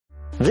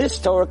This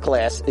Torah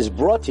class is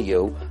brought to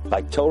you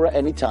by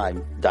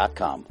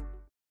TorahAnytime.com.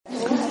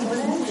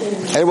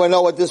 Anyone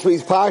know what this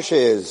week's Parsha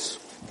is?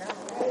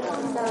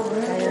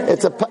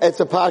 It's a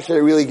Parsha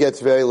that really gets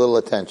very little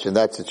attention.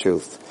 That's the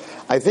truth.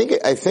 I think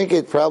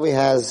it probably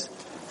has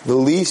the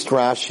least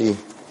Rashi.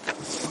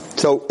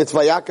 So it's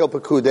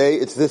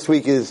Vayakel-Pekudei. It's this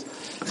week is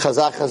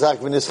Chazak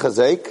V'nis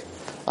Chazek.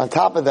 On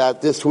top of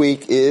that, this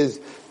week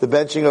is the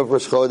benching of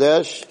Rosh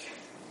Chodesh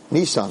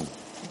Nisan.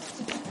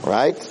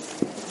 Right?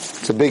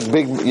 It's a big,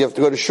 you have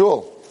to go to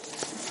shul.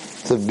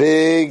 It's a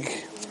big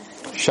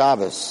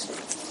Shabbos.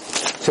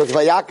 So it's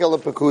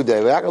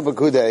Vayakel-Pekudei.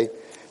 Vayakel-Pekudei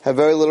have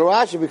very little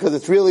Rashi because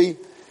it's really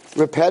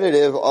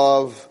repetitive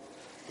of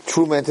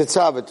Truma and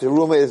Tetzaveh.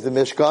 Truma is the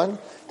Mishkan,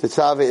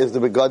 Tetzaveh is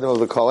the Begadim of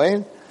the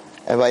Kohen,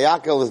 and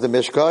Vayakel is the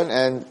Mishkan,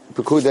 and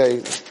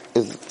Pekudei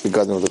is the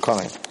Begadim of the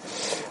Kohen.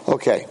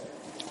 Okay,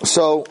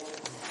 so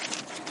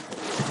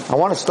I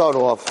want to start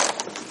off,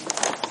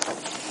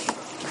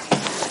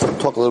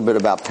 talk a little bit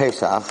about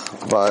Pesach,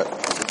 but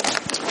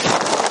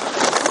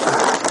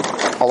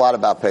a lot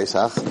about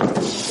Pesach.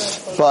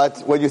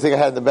 But what do you think I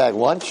had in the bag?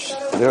 Lunch?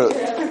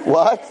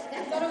 What?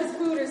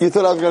 You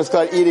thought I was going to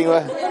start eating?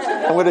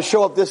 I'm going to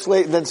show up this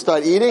late and then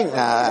start eating?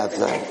 Nah,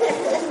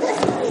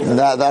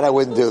 that I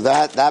wouldn't do.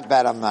 That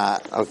bad I'm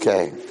not.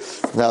 Okay.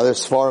 Now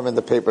there's Sforim in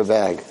the paper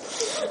bag.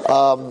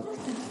 So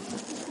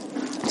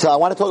I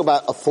want to talk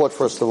about a thought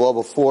first of all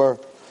before,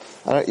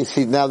 you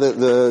see now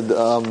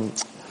the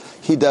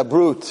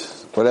Hidabrut,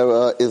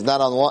 whatever, is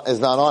not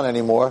on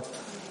anymore.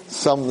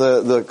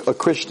 A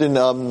Christian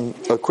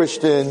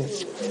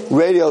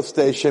radio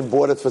station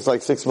bought it for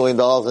like $6 million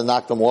and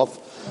knocked them off.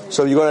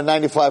 So you go to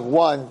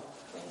 95.1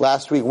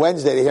 last week,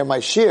 Wednesday, to hear my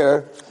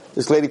shir.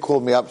 This lady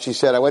called me up. She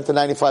said, I went to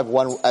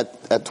 95.1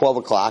 at 12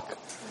 o'clock.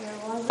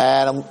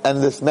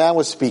 And this man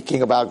was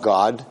speaking about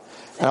God.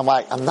 And I'm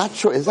like, I'm not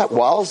sure, is that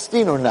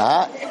Wallerstein or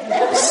not?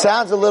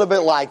 Sounds a little bit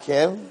like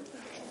him.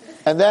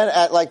 And then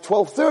at like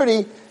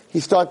 12:30, he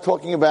started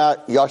talking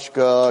about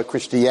Yashka,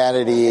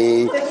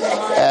 Christianity,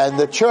 and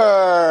the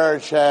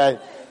church. And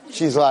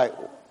she's like,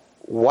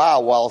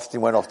 wow, Wallerstein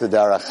went off the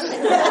derech.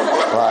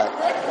 Right.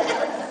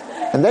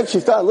 And then she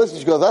started listening.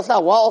 She goes, that's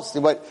not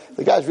Wallerstein, but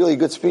the guy's really a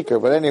good speaker.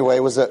 But anyway,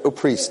 it was a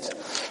priest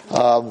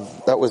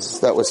that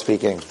was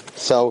speaking.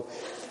 So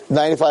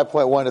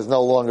 95.1 is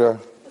no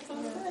longer.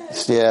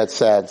 Yeah, it's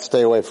sad.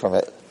 Stay away from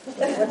it.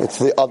 It's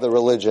the other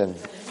religion.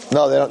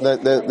 No, they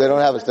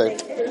don't have a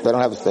station. They don't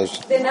have a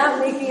station. They're not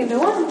making a new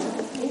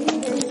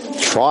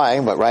one.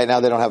 Trying, but right now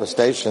they don't have a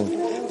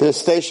station. They're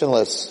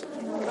stationless.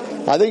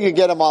 I think you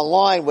get them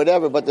online,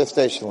 whatever, but they're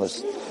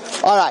stationless.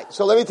 All right.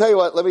 So let me tell you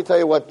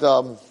what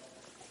I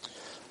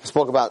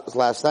spoke about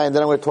last night, and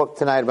then I'm going to talk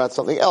tonight about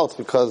something else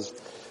because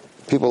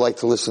people like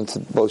to listen to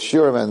both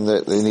shiurim and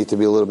they need to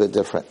be a little bit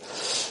different.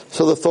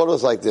 So the thought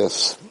was like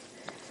this.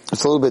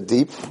 It's a little bit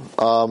deep.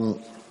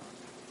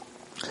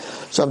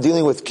 So I'm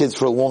dealing with kids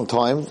for a long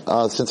time,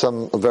 since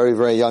I'm a very,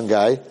 very young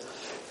guy.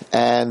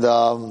 And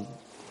I'm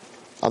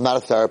not a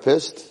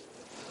therapist.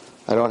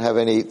 I don't have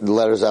any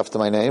letters after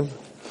my name.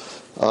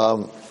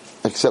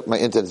 Except my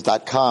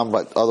internet's.com,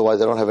 but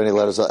otherwise I don't have any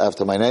letters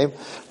after my name.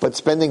 But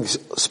spending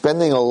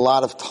a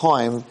lot of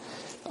time,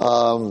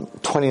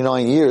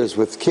 29 years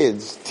with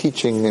kids,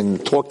 teaching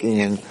and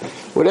talking and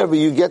whatever,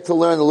 you get to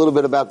learn a little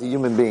bit about the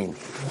human being.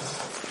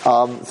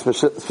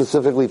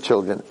 Specifically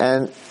children.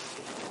 And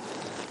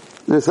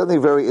there's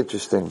something very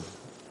interesting.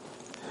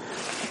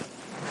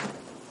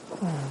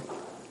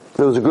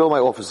 There was a girl in my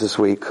office this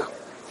week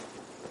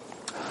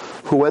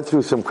who went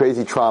through some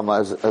crazy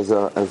trauma as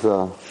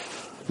a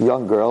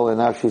young girl, and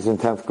now she's in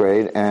 10th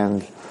grade,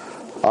 and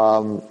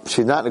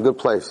she's not in a good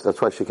place.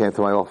 That's why she came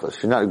to my office.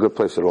 She's not in a good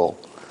place at all.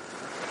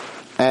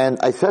 And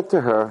I said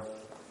to her,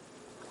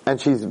 and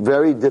she's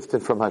very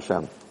distant from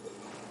Hashem.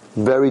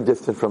 Very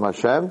distant from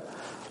Hashem.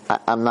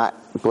 I'm not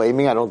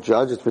blaming, I don't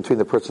judge. It's between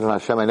the person and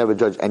Hashem. I never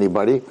judge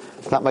anybody.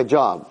 It's not my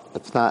job.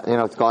 It's not,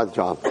 it's God's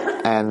job.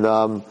 And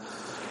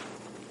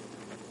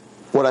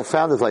what I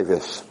found is like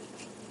this.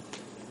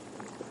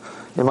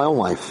 In my own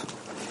life,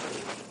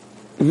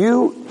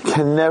 you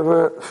can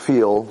never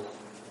feel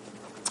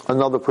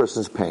another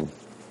person's pain.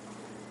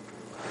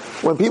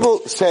 When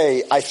people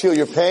say, I feel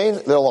your pain,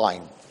 they're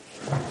lying.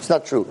 It's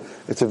not true.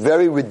 It's a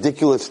very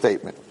ridiculous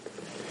statement.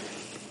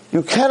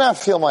 You cannot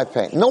feel my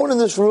pain. No one in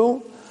this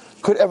room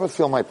could ever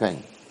feel my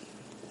pain.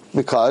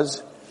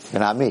 Because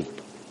you're not me.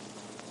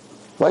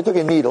 If I took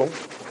a needle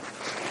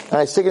and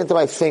I stick it into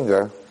my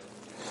finger,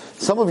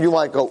 some of you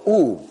might go,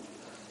 ooh,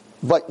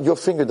 but your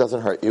finger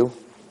doesn't hurt you.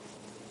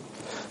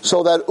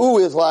 So that ooh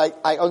is like,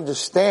 I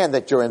understand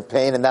that you're in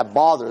pain and that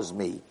bothers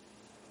me.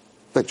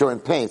 That you're in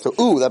pain. So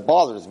ooh, that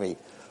bothers me.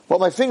 But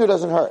my finger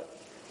doesn't hurt.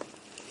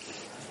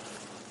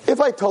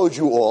 If I told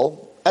you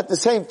all, at the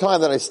same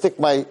time that I stick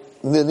the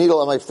needle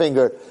on my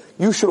finger,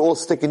 you should all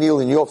stick a needle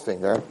in your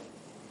finger,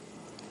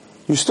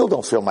 you still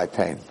don't feel my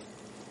pain.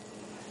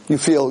 You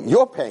feel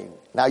your pain.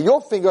 Now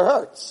your finger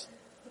hurts.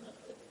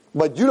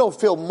 But you don't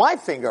feel my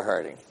finger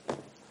hurting.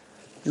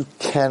 You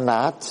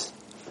cannot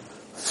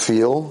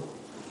feel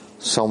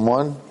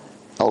someone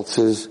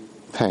else's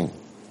pain.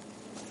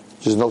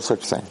 There's no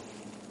such thing.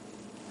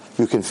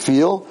 You can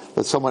feel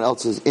that someone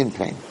else is in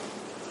pain.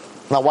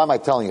 Now, why am I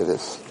telling you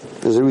this?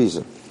 There's a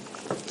reason.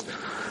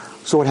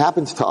 So what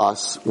happens to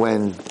us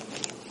when,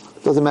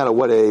 doesn't matter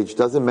what age,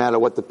 doesn't matter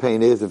what the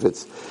pain is, if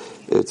it's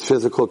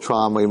physical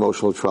trauma,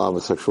 emotional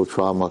trauma, sexual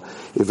trauma,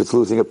 if it's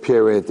losing a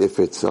parent, if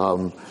it's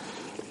a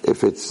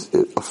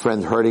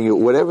friend hurting you,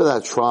 whatever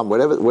that trauma,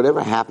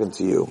 whatever happened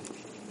to you,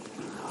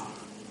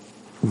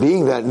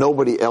 being that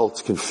nobody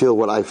else can feel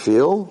what I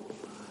feel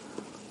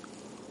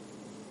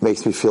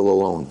makes me feel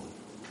alone.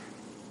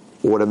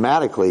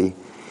 Automatically,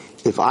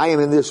 if I am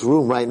in this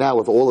room right now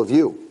with all of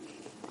you,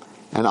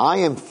 and I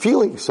am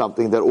feeling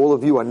something that all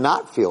of you are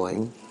not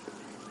feeling,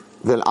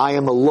 then I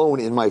am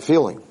alone in my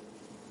feeling.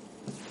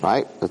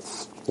 Right?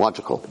 That's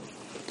logical.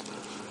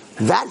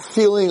 That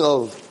feeling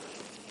of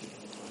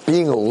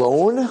being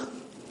alone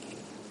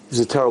is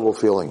a terrible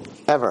feeling.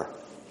 Ever.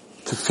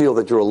 To feel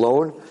that you're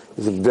alone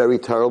is a very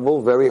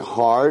terrible, very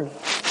hard,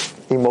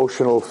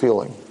 emotional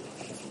feeling.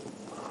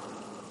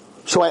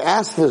 So I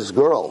asked this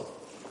girl,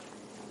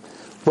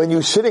 when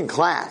you sit in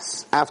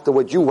class after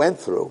what you went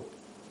through,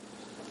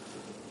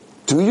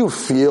 do you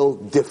feel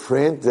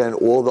different than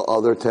all the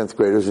other 10th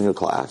graders in your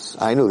class?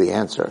 I knew the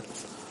answer.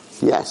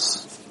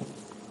 Yes.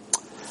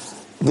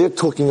 They're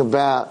talking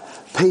about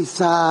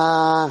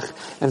Pesach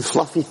and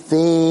fluffy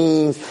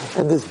things,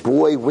 and this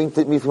boy winked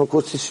at me from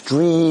across the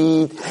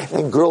street,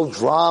 and girl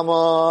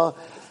drama.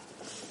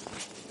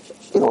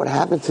 You know what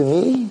happened to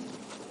me?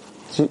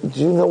 Do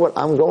you know what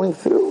I'm going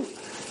through?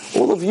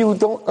 All of you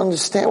don't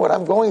understand what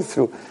I'm going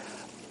through.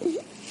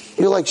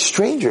 You're like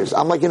strangers.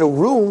 I'm like in a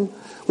room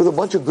with a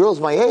bunch of girls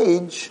my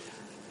age,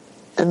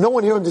 and no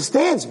one here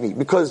understands me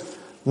because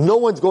no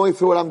one's going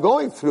through what I'm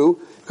going through,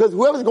 because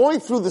whoever's going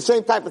through the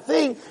same type of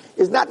thing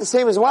is not the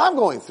same as what I'm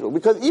going through.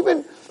 Because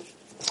even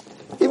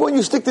when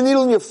you stick the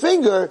needle in your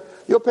finger,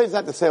 your pain's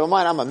not the same as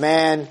mine. I'm a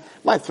man.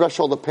 My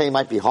threshold of pain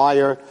might be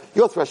higher.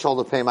 Your threshold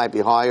of pain might be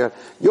higher.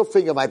 Your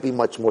finger might be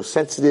much more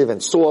sensitive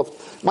and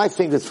soft. My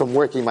fingers from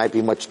working might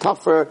be much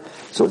tougher.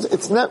 So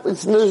there's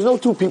no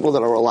two people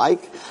that are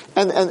alike.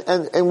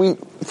 And we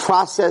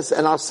process,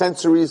 and our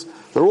sensories,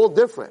 they're all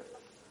different.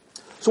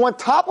 So on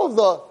top of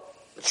the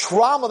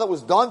trauma that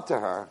was done to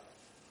her,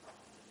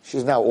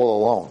 she's now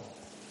all alone,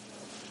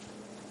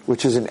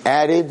 which is an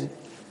added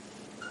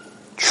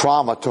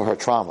trauma to her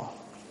trauma.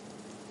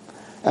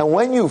 And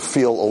when you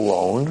feel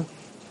alone,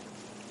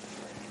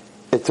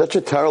 it's such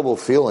a terrible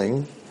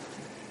feeling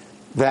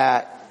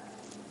that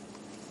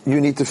you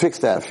need to fix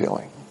that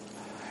feeling.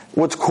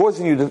 What's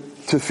causing you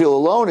to feel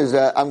alone is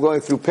that I'm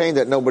going through pain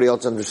that nobody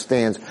else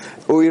understands.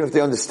 Or even if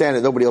they understand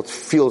it, nobody else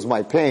feels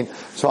my pain.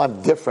 So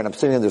I'm different. I'm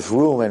sitting in this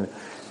room and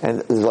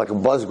there's like a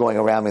buzz going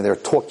around me. They're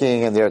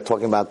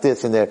talking about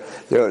this, and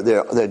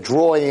they're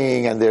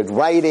drawing and they're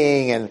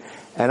writing, and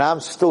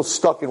I'm still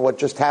stuck in what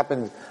just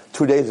happened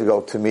 2 days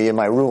ago to me in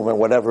my room, and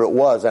whatever it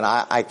was, and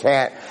I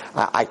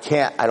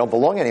don't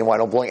belong anymore. I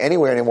don't belong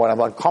anywhere anymore. I'm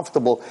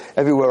uncomfortable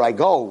everywhere I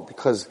go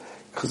because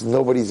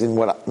no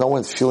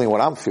one's feeling what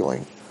I'm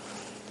feeling.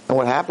 And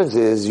what happens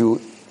is you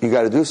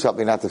got to do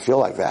something not to feel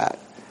like that.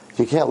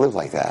 You can't live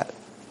like that.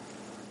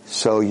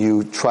 So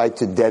you try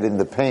to deaden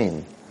the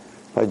pain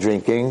by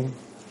drinking,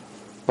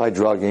 by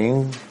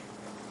drugging,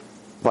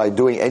 by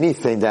doing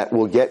anything that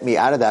will get me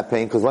out of that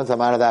pain, because once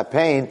I'm out of that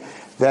pain,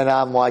 then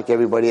I'm like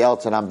everybody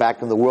else, and I'm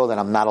back in the world, and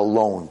I'm not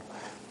alone.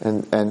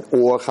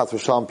 Or chas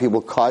v'shalom,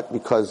 people cut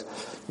because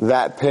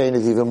that pain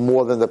is even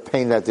more than the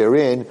pain that they're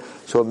in,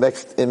 so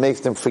it makes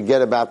them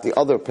forget about the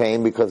other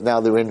pain because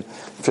now they're in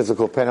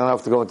physical pain. I don't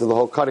have to go into the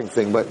whole cutting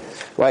thing, but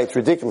right, it's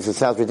ridiculous. It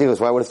sounds ridiculous.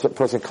 Why would a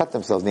person cut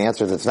themselves? And the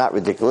answer is it's not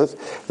ridiculous.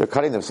 They're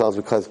cutting themselves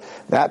because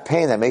that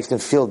pain that makes them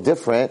feel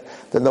different,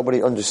 that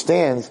nobody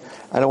understands,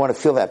 I don't want to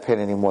feel that pain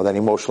anymore, that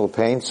emotional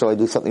pain, so I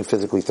do something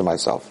physically to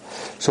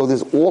myself. So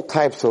there's all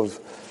types of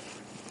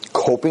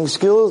coping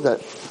skills,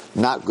 that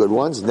not good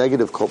ones,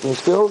 negative coping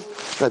skills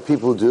that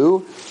people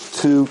do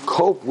to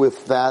cope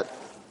with that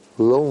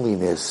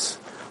loneliness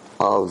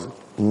of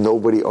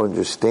nobody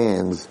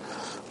understands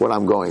what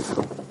I'm going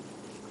through.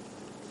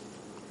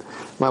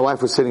 My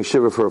wife was sitting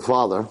shiva for her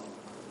father,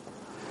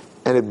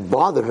 and it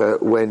bothered her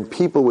when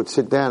people would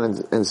sit down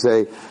and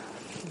say,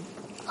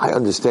 I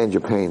understand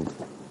your pain.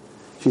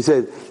 She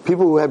said,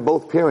 people who had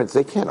both parents,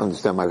 they can't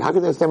understand how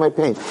can they understand my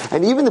pain?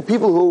 And even the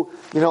people who,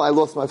 I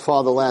lost my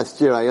father last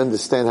year, I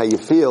understand how you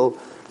feel.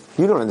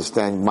 You don't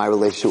understand my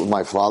relationship with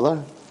my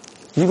father.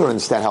 You don't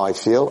understand how I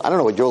feel. I don't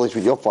know what your relationship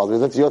with your father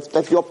is.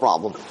 That's your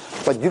problem.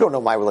 But you don't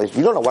know my relationship.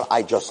 You don't know what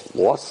I just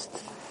lost.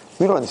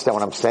 You don't understand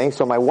what I'm saying.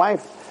 So my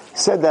wife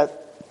said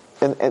that,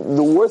 and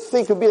the worst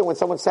thing could be that when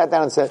someone sat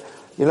down and said,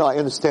 I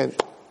understand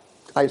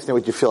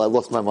what you feel. I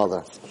lost my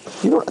mother.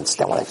 You don't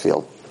understand what I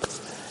feel.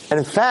 And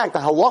in fact, the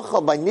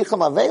halacha by Nicham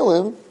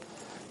Avelim,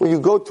 when you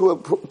go to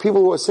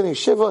people who are sitting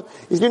shiva,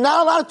 is you're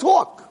not allowed to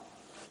talk.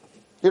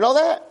 You know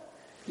that?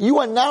 You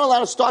are not allowed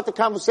to start the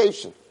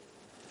conversation.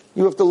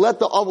 You have to let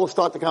the aval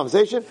start the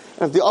conversation,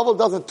 and if the aval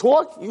doesn't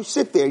talk, you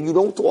sit there, you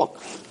don't talk.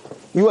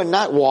 You are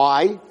not,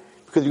 why?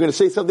 Because you're going to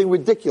say something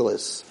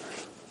ridiculous.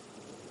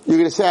 You're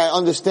going to say, I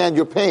understand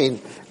your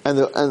pain, and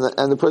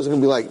the person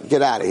can be like,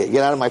 get out of here,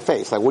 get out of my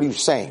face. Like, what are you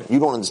saying? You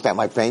don't understand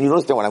my pain. You don't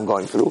understand what I'm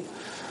going through.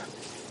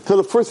 So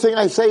the first thing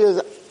I say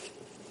is,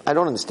 I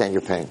don't understand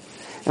your pain.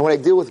 And when I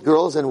deal with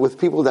girls and with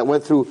people that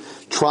went through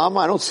trauma,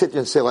 I don't sit there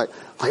and say like,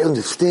 I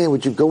understand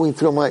what you're going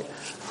through. I'm like,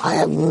 I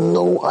have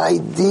no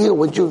idea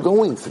what you're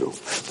going through.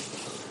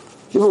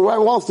 You know,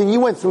 Ryan Wallenstein, you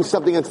went through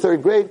something in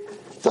third grade.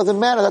 It doesn't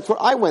matter. That's what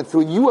I went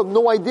through. You have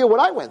no idea what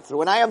I went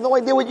through, and I have no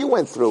idea what you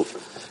went through.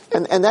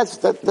 And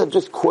that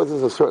just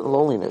causes a certain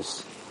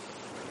loneliness.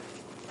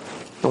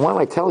 And why am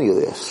I telling you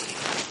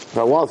this?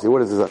 Ryan Wallenstein,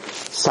 what is this?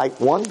 Psych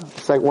 1?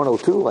 Psych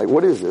 102? Like,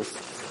 what is this?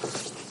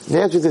 The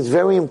answer is it's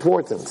very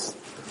important.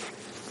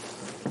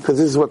 Because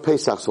this is what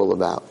Pesach's all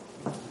about.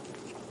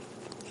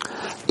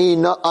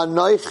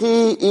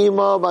 Anoichi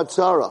ima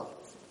batzara.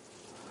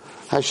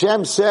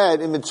 Hashem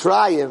said in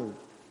Mitzrayim,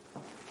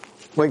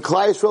 when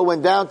Klal Yisrael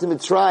went down to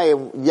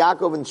Mitzrayim,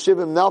 Yaakov and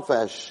Shivim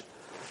Nefesh,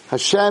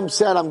 Hashem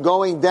said, I'm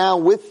going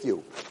down with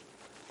you.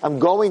 I'm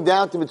going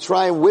down to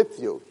Mitzrayim with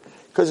you.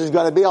 Because there's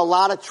going to be a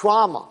lot of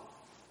trauma.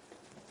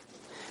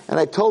 And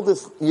I told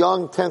this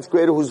young 10th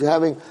grader who's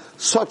having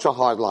such a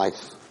hard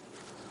life,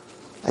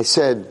 I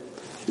said,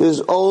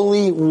 there's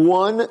only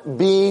one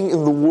being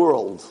in the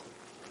world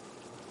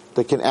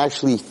that can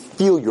actually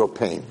feel your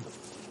pain.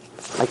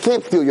 I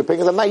can't feel your pain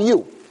because I'm not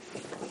you.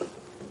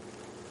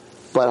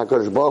 But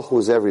HaKadosh Baruch Hu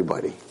is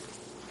everybody.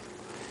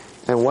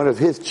 And one of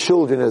his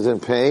children is in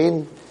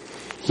pain,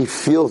 he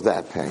feels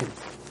that pain.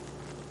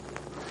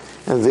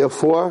 And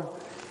therefore,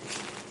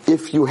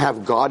 if you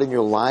have God in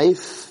your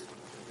life,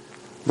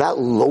 that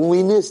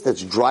loneliness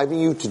that's driving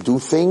you to do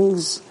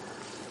things,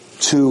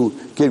 to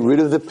get rid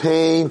of the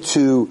pain,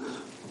 to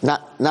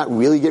not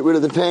really get rid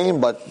of the pain,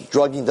 but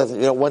drugging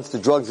doesn't, once the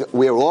drugs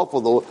wear off,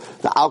 or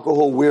the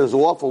alcohol wears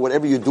off, or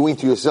whatever you're doing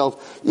to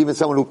yourself, even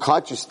someone who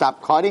cuts, you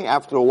stop cutting,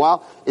 after a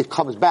while, it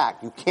comes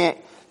back. You can't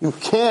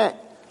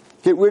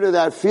get rid of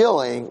that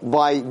feeling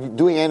by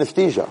doing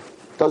anesthesia.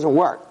 It doesn't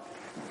work.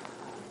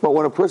 But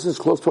when a person is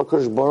close to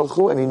HaKadosh Baruch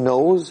Hu, and he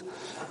knows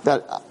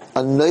that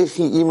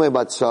Anoichi imay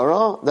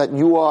batzara, that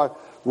you are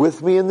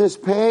with me in this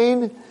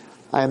pain,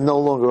 I am no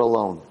longer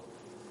alone.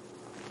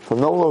 If I'm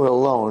no longer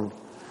alone,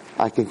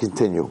 I can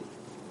continue.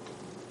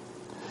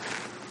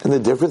 And the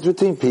difference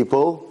between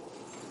people,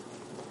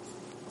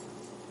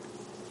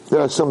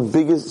 there are some of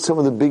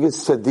the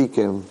biggest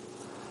tzaddikim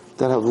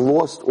that have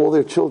lost all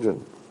their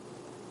children.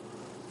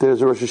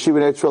 There's a Rosh Hashiva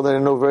in Israel that I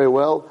know very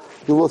well.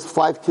 He lost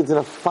 5 kids in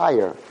a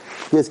fire.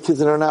 He has kids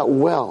that are not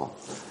well.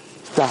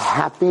 He's the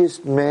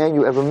happiest man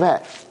you ever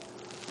met.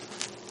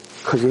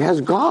 Because he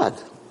has God.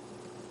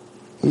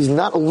 He's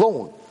not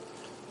alone.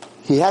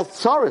 He has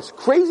tzaras,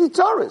 crazy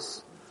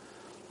tzaras.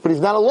 But he's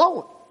not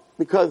alone,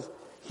 because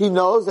he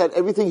knows that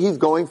everything he's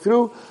going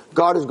through,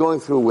 God is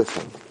going through with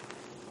him.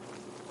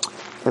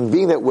 And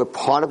being that we're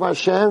part of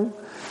Hashem,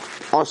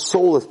 our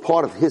soul is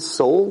part of his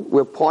soul,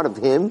 we're part of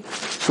him,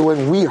 so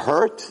when we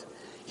hurt,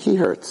 he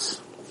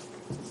hurts.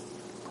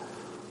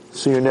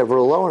 So you're never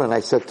alone. And I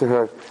said to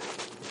her,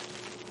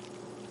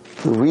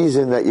 the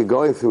reason that you're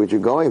going through what you're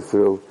going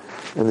through,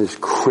 and this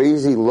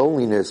crazy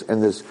loneliness,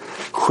 and this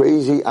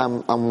crazy,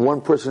 I'm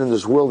one person in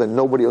this world and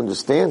nobody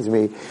understands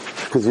me,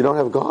 because you don't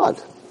have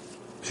God.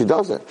 She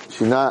doesn't.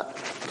 She's not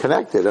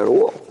connected at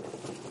all.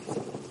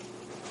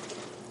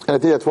 And I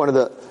think that's one of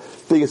the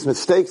biggest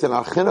mistakes in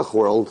our chinuch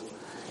world,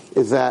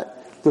 is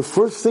that the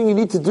first thing you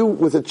need to do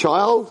with a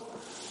child,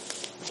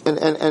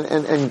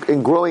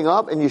 and growing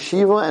up in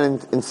yeshiva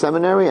and in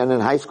seminary and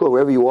in high school,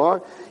 wherever you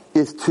are,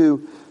 is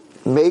to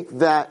make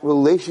that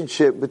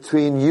relationship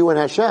between you and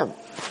Hashem.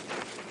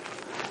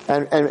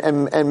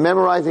 And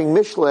memorizing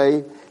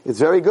Mishlei is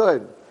very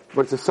good,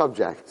 but it's a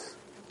subject.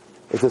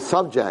 It's a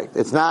subject.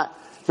 It's not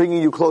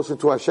bringing you closer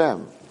to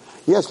Hashem.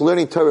 Yes,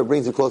 learning Torah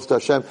brings you closer to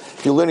Hashem.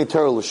 If you're learning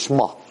Torah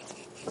l'shma,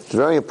 it's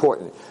very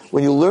important.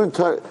 When you learn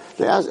Torah,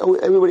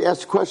 everybody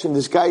asks a question.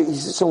 This guy, he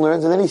sits and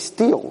learns, and then he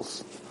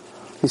steals.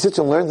 He sits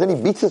and learns, and then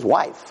he beats his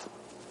wife.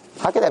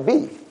 How could that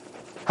be?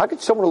 How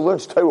could someone who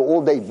learns Torah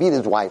all day beat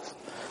his wife?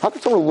 How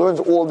could someone who learns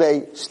all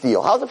day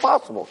steal? How is it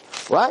possible?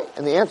 Right?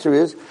 And the answer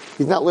is,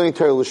 he's not learning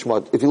Torah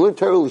l'shma. If you learn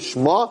Torah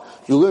l'shma,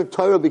 you learn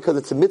Torah because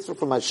it's a mitzvah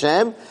from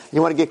Hashem, and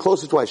you want to get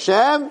closer to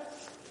Hashem,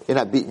 you're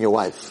not beating your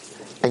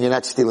wife, and you're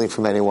not stealing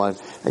from anyone,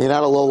 and you're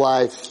not a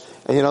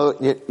lowlife, and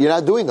you're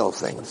not doing those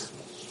things.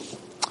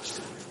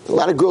 A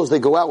lot of girls, they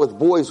go out with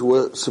boys who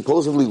are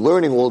supposedly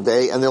learning all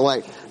day, and they're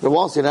like, I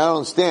don't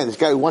understand, this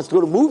guy who wants to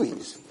go to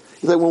movies.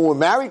 He's like, when we're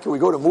married, can we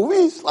go to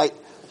movies? Like,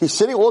 he's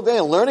sitting all day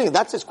and learning, and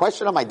that's his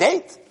question on my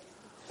date?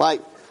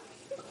 Like,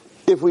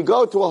 if we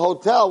go to a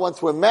hotel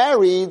once we're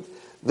married,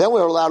 then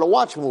we're allowed to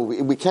watch a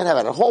movie. We can't have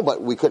it at home,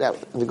 but we could have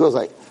it. And the girl's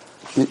like,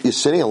 you're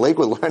sitting in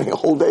Lakewood learning a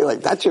whole day?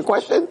 Like, that's your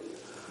question?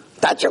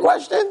 That's your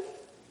question?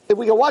 If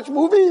we can watch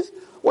movies,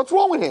 what's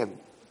wrong with him?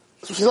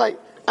 So she's like,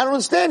 I don't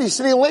understand. He's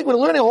sitting in Lakewood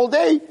learning a whole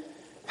day.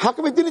 How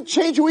come it didn't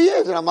change who he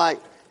is? And I'm like,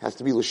 it has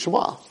to be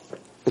l'shma.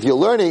 If you're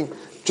learning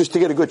just to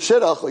get a good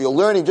shidduch, or you're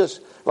learning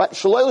just, right,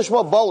 shalei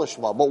l'shma, ba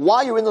l'shma. But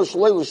while you're in the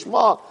shalei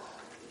l'shma,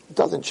 it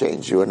doesn't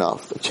change you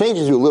enough. It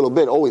changes you a little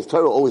bit.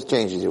 Torah always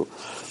changes you.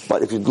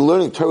 But if you're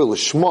learning Torah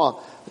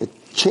Lishma, it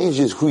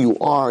changes who you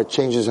are. It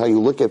changes how you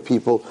look at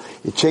people.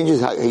 It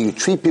changes how you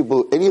treat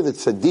people. Any of the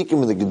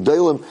tzaddikim and the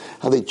gedolim,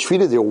 how they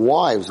treated their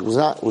wives was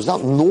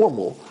not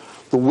normal.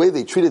 The way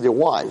they treated their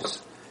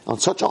wives on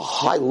such a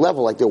high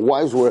level, like their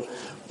wives were.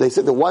 They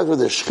said their wives were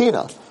their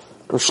shechina.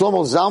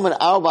 Shlomo Zalman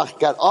Auerbach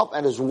got up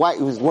and his wife.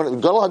 He was one of the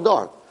Gadol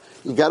Hador.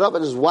 He got up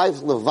at his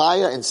wife's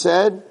levaya and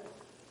said,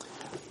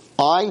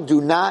 "I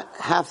do not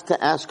have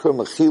to ask her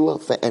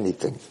mechila for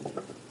anything.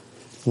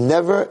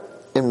 Never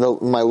in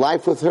my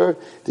life with her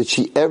did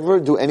she ever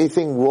do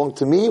anything wrong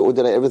to me, or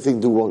did I ever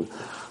do wrong?"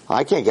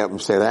 I can't get up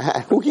and say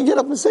that. Who can get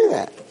up and say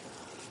that?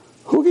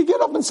 Who can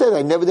get up and say that?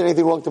 I never did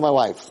anything wrong to my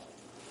wife.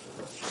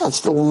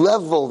 That's the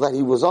level that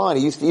he was on.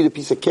 He used to eat a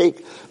piece of cake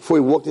before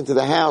he walked into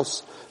the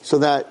house so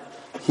that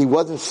he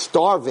wasn't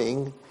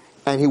starving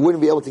and he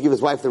wouldn't be able to give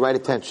his wife the right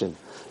attention.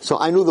 So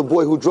I knew the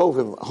boy who drove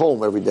him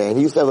home every day, and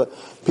he used to have a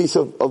piece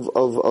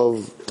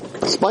of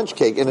sponge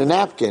cake in a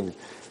napkin,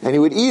 and he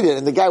would eat it,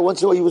 and the guy,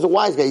 once in a while, he was a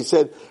wise guy. He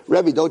said,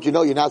 "Rebbe, don't you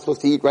know you're not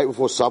supposed to eat right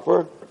before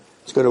supper?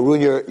 It's going to ruin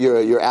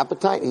your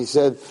appetite." He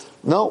said,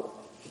 "No,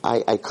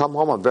 I come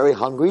home, I'm very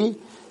hungry,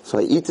 so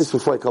I eat this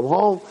before I come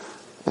home,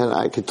 and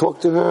I can talk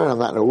to her, and I'm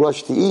not in a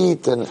rush to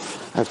eat, and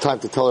I have time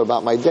to tell her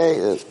about my day."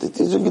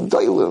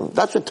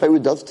 That's what Torah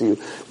does to you.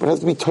 But it has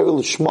to be Torah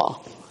Lishma.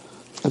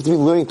 You have to be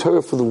learning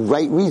Torah for the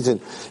right reason.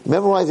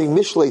 Memorizing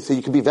Mishlei so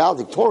you can be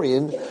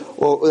valedictorian,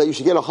 or that you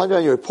should get 100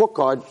 on your report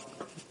card,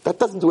 that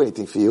doesn't do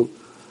anything for you.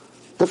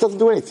 That doesn't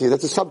do anything for you.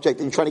 That's a subject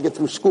that you're trying to get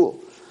through school.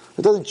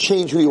 It doesn't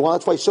change who you are.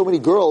 That's why so many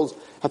girls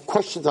have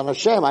questions on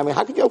Hashem. I mean,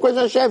 how can you have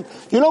questions on Hashem?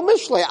 You know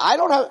Mishlei. I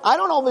don't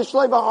know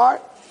Mishlei by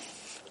heart.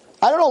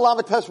 I don't know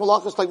Lama Tes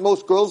Malachos like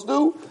most girls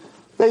do.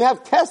 They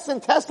have tests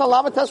and tests on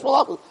Lama Tes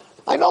Malachos.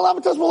 I know Lama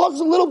Tes Malachos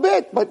a little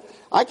bit, but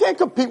I can't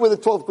compete with a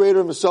 12th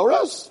grader in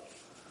Masoras.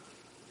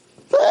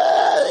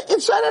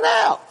 Inside and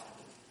out.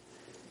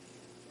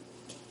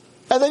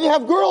 And then you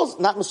have girls,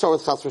 not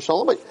Masoras Chas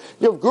v'Shalom, but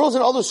you have girls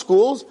in other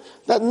schools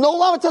that know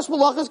Lama Tes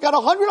Malachos, got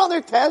 100 on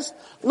their test,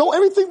 know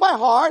everything by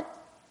heart,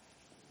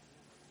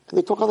 and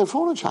they talk on their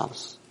phone on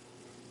Shabbos.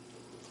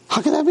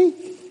 How can that be?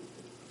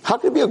 How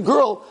can it be a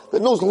girl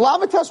that knows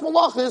Lama Tes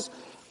Malachos?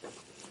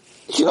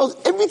 She knows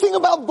everything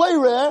about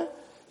Bayrer.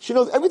 She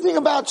knows everything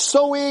about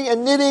sewing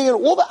and knitting and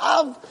all the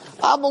Av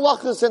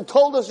Malachos and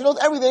told us. She knows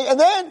everything. And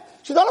then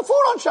she's on a phone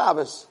on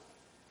Shabbos.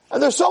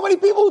 And there's so many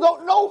people who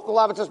don't know the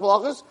Lama Tes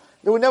Malachos,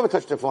 they would never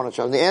touch their phone on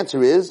Shabbos. And the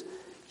answer is,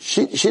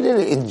 she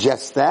didn't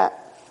ingest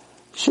that.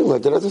 She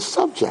learned it as a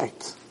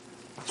subject.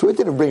 So it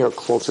didn't bring her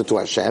closer to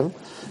Hashem.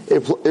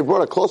 It brought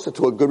her closer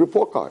to a good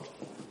report card.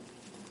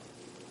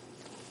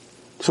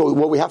 So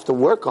what we have to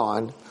work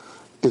on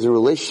is a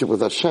relationship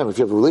with Hashem. If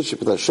you have a relationship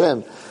with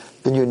Hashem,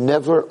 then you're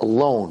never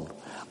alone.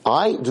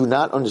 I do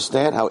not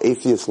understand how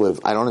atheists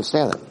live. I don't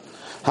understand that.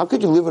 How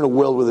could you live in a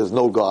world where there's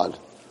no God?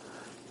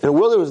 In a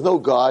world where there's no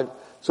God,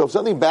 so if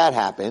something bad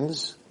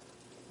happens,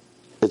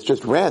 it's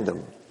just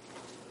random.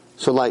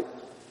 So like,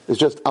 it's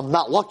just, I'm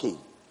not lucky.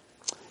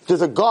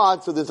 There's a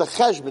God, so there's a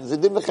cheshbon, there's a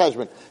din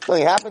v'cheshbon.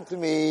 Something happened to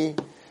me,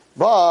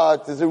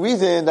 but there's a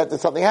reason that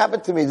there's something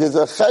happened to me. There's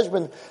a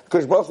cheshbon,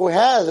 because Baruch Hu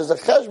has, there's a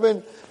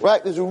cheshbon,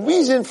 right? There's a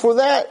reason for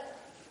that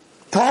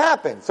to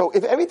happen. So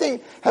if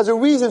everything has a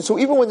reason, so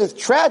even when there's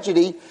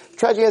tragedy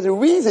has a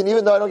reason,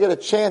 even though I don't get a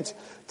chance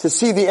to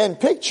see the end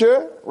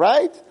picture,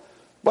 right?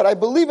 But I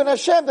believe in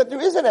Hashem that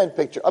there is an end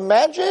picture.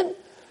 Imagine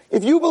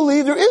if you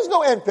believe there is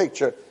no end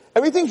picture.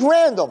 Everything's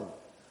random.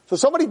 So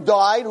somebody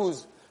died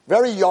who's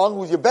very young,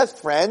 who's your best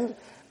friend,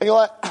 and you're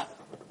like,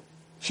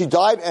 she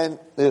died and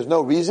there's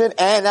no reason,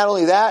 and not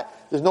only that,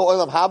 there's no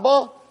Olam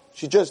Haba,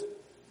 she just,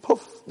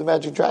 poof, the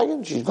magic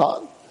dragon, she's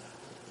gone.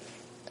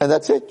 And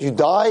that's it. You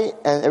die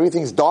and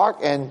everything's dark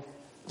and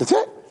that's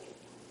it.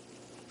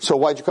 So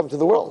why'd you come to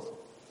the world?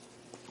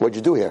 What'd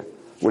you do here?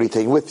 What are you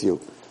taking with you?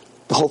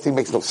 The whole thing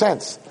makes no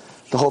sense.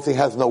 The whole thing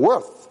has no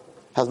worth,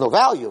 has no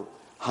value.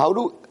 How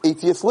do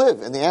atheists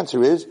live? And the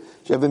answer is, did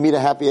you ever meet a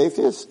happy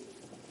atheist?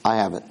 I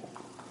haven't.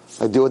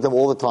 I deal with them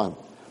all the time.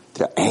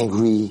 They're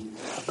angry,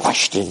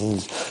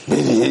 questions.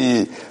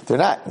 They're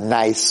not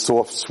nice,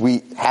 soft,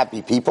 sweet,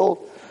 happy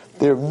people.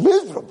 They're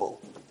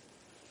miserable.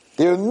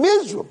 They're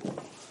miserable.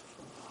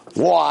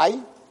 Why?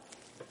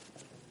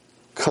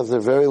 Because they're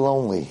very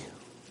lonely.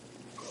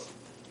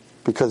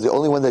 Because the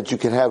only one that you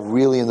can have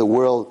really in the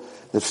world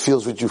that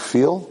feels what you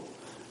feel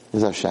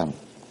is Hashem.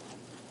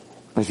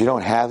 And if you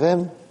don't have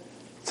Him,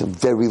 it's a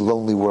very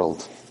lonely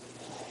world.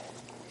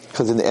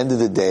 Because in the end of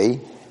the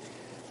day,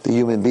 the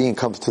human being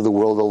comes to the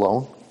world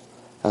alone.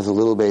 As a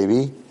little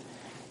baby,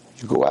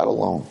 you go out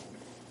alone.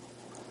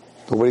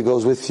 Nobody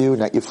goes with you,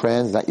 not your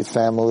friends, not your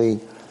family.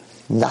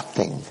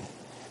 Nothing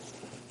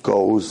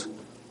goes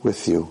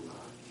with you.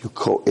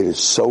 It is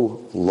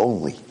so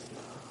lonely.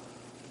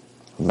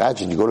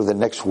 Imagine you go to the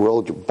next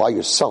world, you're by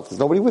yourself. There's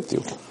nobody with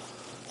you.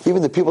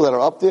 Even the people that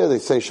are up there, they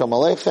say Shalom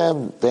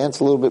Aleichem,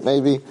 dance a little bit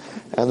maybe,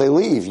 and they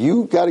leave.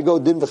 You got to go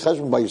din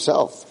v'cheshbon by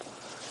yourself.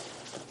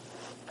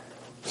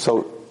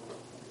 So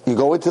you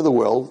go into the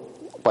world.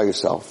 by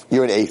yourself.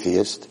 You're an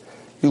atheist.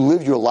 You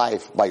live your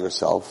life by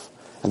yourself.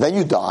 And then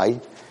you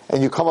die,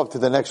 and you come up to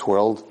the next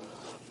world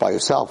by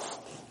yourself.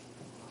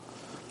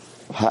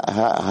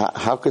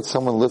 How could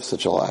someone live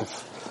such a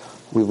life?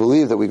 We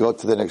believe that we go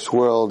to the next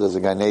world. There's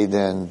a Gan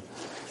Eden.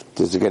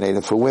 There's a Gan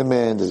Eden for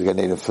women. There's a Gan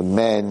Eden for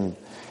men.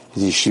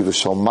 There's Yeshiva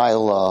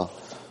Shalmaila.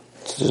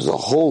 There's a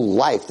whole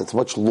life that's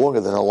much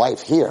longer than a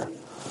life here.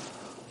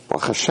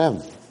 Baruch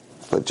Hashem.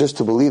 But just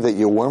to believe that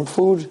you're worm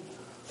food,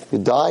 you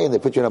die and they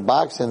put you in a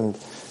box and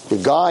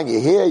you're gone,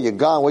 you're here, you're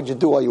gone. What'd you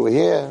do while you were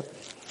here?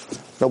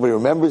 Nobody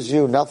remembers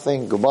you,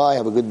 nothing. Goodbye,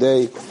 have a good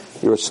day.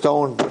 You're a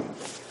stone.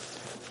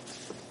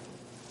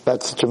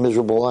 That's such a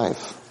miserable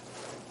life.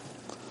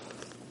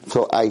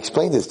 So I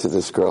explained this to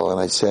this girl and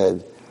I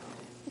said,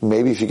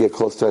 maybe if you get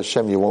close to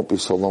Hashem, you won't be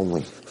so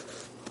lonely.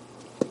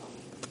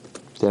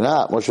 They're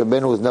not. Moshe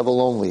Rabbeinu was never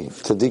lonely.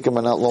 Tzaddikim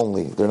are not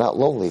lonely. They're not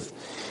lonely.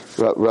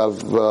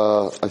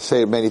 I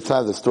say it many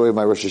times, the story of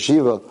my Rosh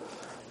Hashiva,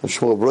 Rav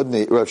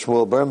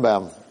Shmuel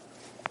Birnbaum.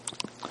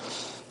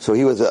 So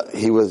Rav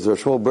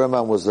Shmuel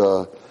Birnbaum was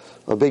a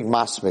big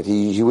masmid.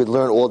 He would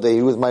learn all day.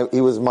 He was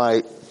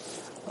my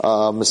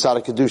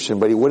Masada Kedushin,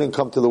 but he wouldn't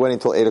come to the wedding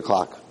until 8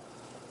 o'clock.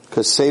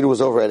 Because Seder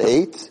was over at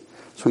 8,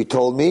 so he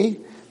told me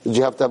that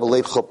you have to have a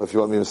late chuppah if you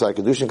want me to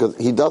Masada Kedushin, because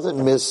he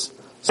doesn't miss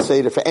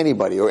Seder for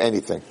anybody or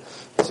anything.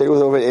 Seder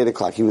was over at 8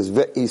 o'clock.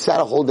 He sat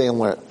a whole day and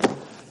learned.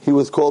 He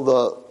was called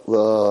of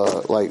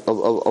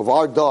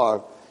our dar.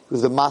 He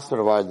was the master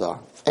of our dar.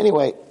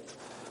 Anyway,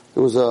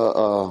 there was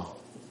a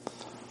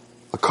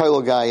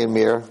Kailo guy in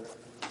Mir,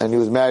 and he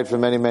was married for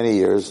many, many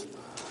years,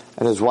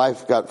 and his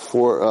wife got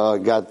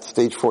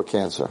stage 4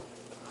 cancer.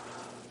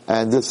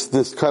 And this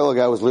Kailo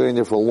guy was living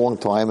there for a long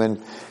time, and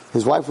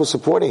his wife was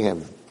supporting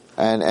him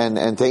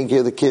and taking care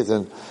of the kids,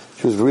 and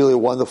she was really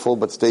wonderful,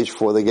 but stage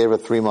 4, they gave her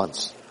 3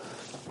 months.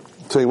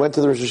 So he went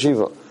to the Rosh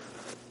Hashiva.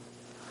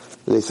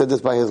 They said this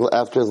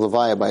after his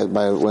levaya,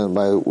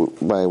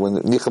 when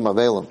Nicham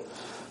Avelim.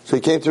 So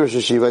he came to Rosh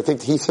Hashiva. I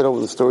think he said over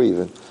the story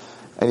even,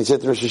 and he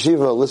said to Rosh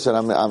Hashiva, "Listen,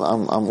 I'm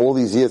all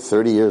these years,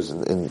 30 years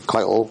in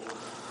Kailo.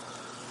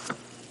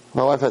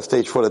 My wife has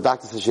stage 4. The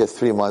doctor says she has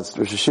 3 months.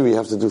 Rosh Hashiva, you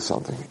have to do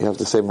something. You have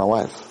to save my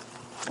wife."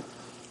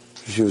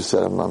 Rosh Hashiva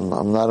said, "I'm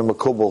not a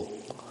makubal.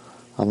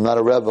 I'm not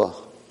a rebbe.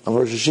 I'm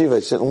Rosh Hashiva. I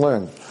sit and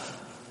learn.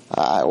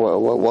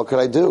 What could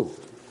I do?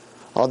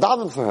 I'll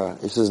daven for her."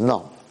 He says,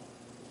 "No.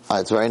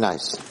 It's very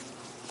nice.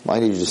 I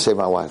need you to save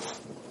my wife.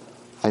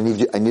 I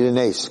need an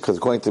ace, because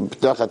according to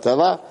P'tach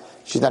HaTeva,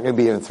 she's not going to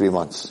be here in 3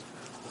 months."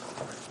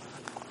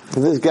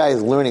 And this guy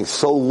is learning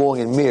so long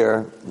in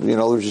Mir,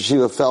 Rosh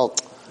Hashiva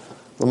felt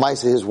the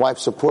mice of his wife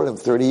supported him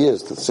 30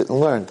 years to sit and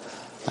learn.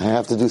 I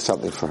have to do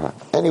something for her.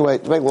 Anyway,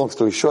 to make a long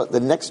story short,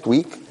 the next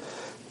week,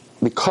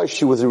 because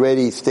she was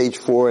already stage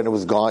 4 and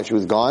she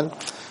was gone,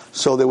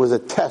 so there was a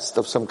test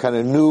of some kind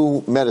of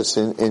new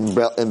medicine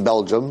in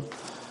Belgium,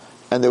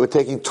 and they were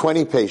taking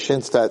 20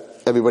 patients that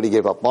everybody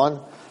gave up on.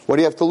 What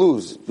do you have to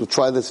lose? You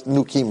try this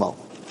new chemo.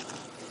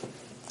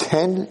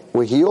 10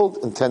 were healed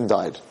and 10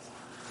 died.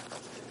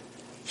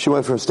 She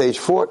went from stage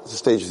 4 to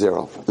stage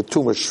 0. The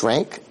tumor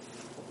shrank.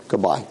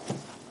 Goodbye.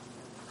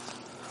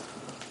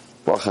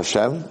 Baruch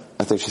Hashem.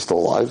 I think she's still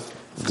alive.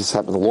 This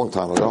happened a long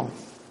time ago.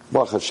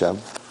 Baruch Hashem.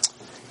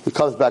 He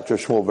comes back to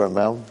Shmuel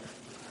Birnbaum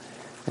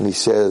and he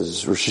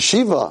says, "Rosh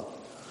Hashiva,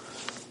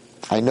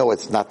 I know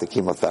it's not the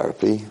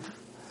chemotherapy.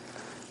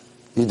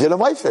 You did a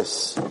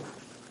myphis.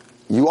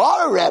 You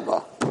are a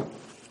Rebbe."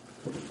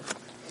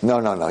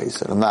 No, he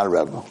said, "I'm not a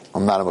Rebbe.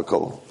 I'm not a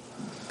Makobel."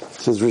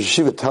 He says, "Rosh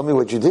Hashiva, tell me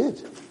what you did.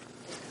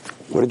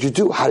 What did you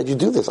do? How did you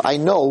do this? I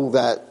know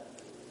that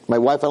my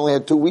wife only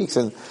had 2 weeks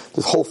and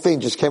this whole thing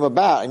just came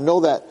about. I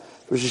know that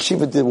Rosh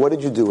Hashiva did. What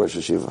did you do, Rosh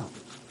Hashiva?"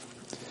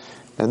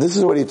 And this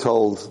is what he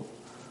told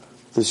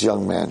this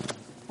young man,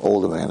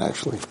 older man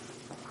actually.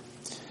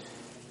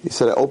 He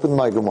said, "I opened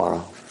my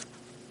Gemara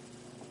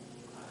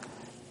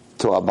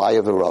to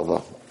Abaye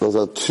Rava. Those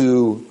are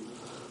two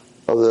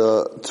of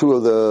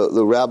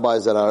the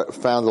rabbis that are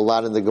found a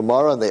lot in the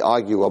Gemara, and they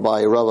argue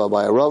Abaye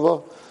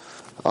Rava.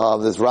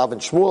 There's Rav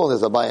and Shmuel, and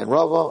there's Abaye and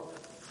Rava.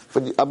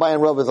 But Abaye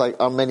and Rava is like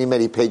on many,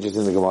 many pages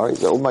in the Gemara. He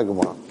said, "Oh my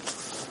Gemara."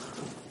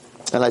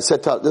 And I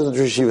said to, this is what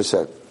Rosh Hashiva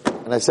said,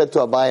 and I said to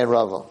Abaye and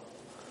Rava,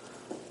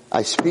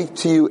 "I speak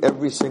to you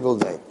every single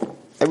day.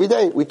 Every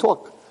day we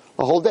talk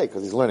a whole day,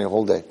 because he's learning a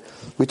whole day.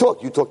 We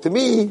talk. You talk to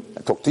me.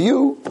 I talk to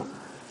you.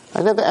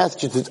 I never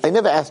asked you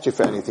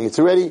for anything. It's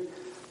already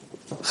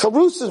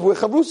chavrusas. We're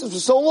chavrusas for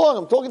so long.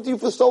 I'm talking to you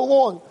for so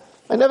long.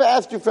 I never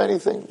asked you for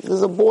anything.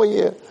 There's a boy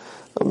here,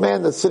 a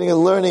man that's sitting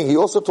and learning. He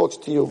also talks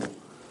to you.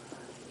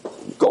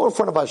 Go in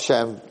front of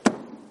Hashem,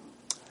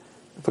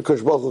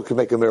 because Baruch Hu can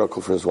make a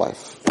miracle for his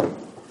wife.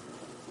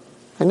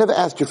 I never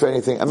asked you for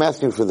anything. I'm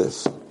asking you for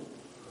this."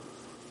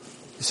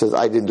 He says,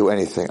 "I didn't do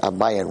anything.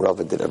 Abaye and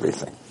Rava did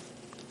everything."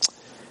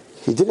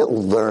 He didn't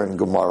learn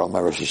Gemara on my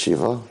Rosh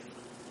Hashiva.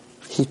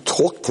 He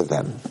talked to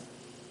them.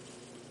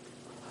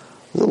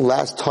 The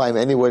last time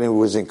anyone who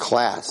was in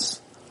class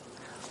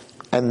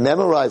and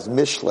memorized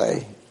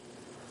Mishlei,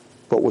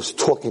 but was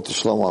talking to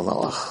Shlomo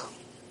HaMelech.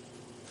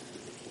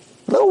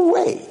 No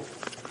way.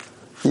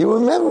 We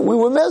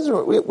were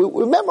mesmerized.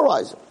 We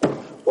memorizing.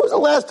 When was the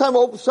last time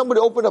somebody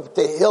opened up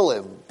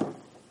Tehillim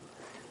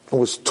and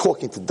was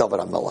talking to David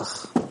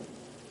HaMelech?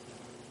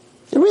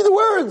 You read the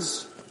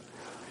words.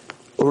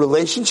 A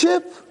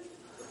relationship?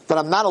 That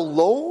I'm not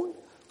alone?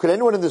 Could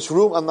anyone in this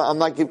room, I'm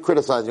not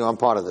criticizing you, I'm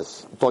part of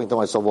this. I'm talking to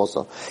myself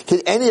also.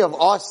 Can any of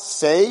us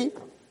say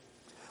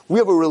we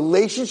have a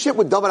relationship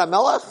with David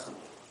HaMelech?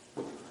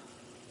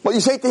 Well, you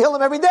say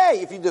Tehillim every day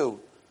if you do.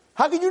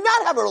 How can you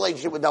not have a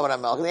relationship with David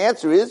HaMelech? And the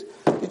answer is,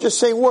 you're just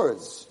saying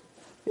words.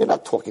 You're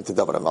not talking to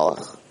David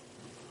HaMelech.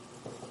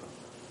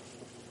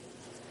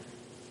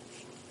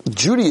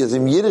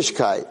 Judaism,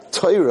 Yiddishkeit,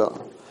 Torah,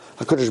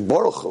 HaKadosh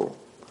Baruch Hu,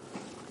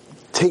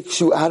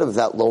 takes you out of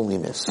that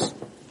loneliness.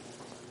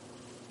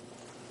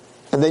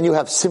 And then you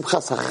have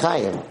Simchas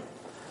HaChaim.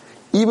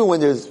 Even when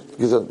there's,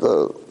 because of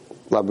the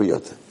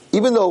Labriyot,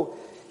 even though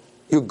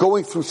you're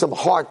going through some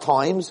hard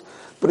times,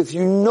 but if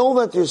you know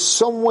that there's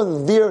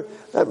someone there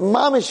that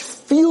mamish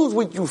feels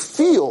what you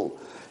feel,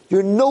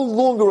 you're no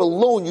longer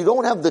alone. You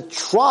don't have the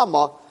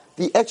trauma,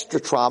 the extra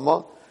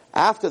trauma,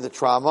 after the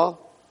trauma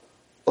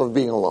of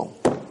being alone.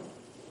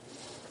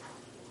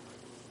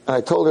 And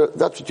I told her,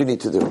 that's what you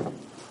need to do.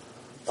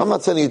 I'm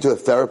not sending you to a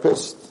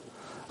therapist.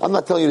 I'm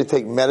not telling you to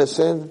take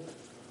medicine.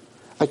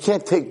 I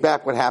can't take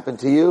back what happened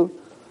to you.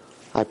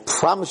 I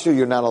promise you,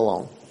 you're not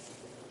alone.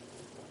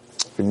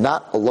 You're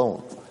not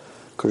alone.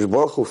 Because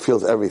Baruch Hu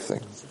feels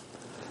everything.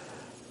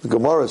 The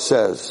Gemara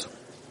says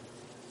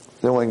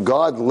that when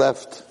God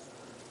left,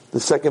 the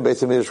second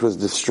Beis HaMikdash was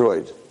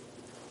destroyed.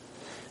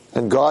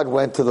 And God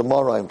went to the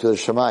Moraim, to the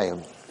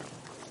Shemayim.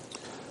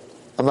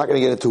 I'm not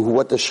going to get into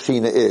what the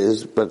Shekhinah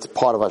is, but it's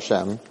part of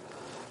Hashem.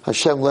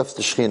 Hashem left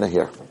the Shekhinah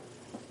here.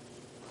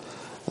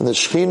 And the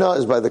Shekhinah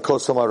is by the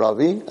Kosam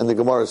Aravi, and the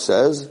Gemara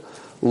says,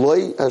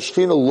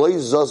 Shekhinah loy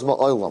zazma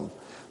olam.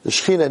 The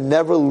Shekhinah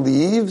never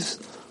leaves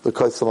the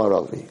Kosam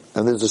Aravi.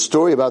 And there's a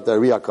story about the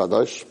Ari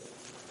HaKadosh,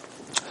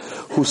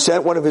 who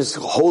sent one of his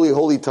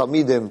holy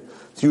Talmidim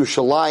to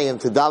Yerushalayim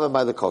to daven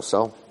by the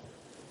Kosel.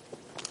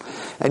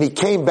 And he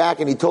came back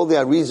and he told the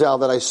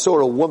Arizal that I saw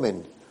a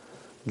woman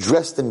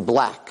dressed in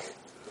black,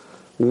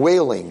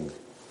 wailing,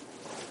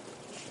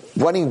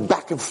 running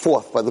back and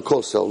forth by the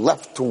Kosel,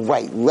 left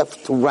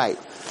to right.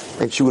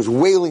 And she was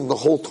wailing the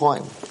whole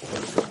time.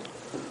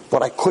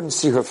 But I couldn't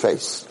see her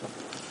face.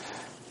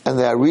 And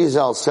the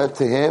Arizal said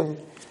to him,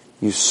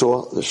 you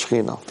saw the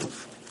Shekhinah.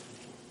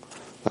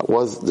 That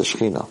was the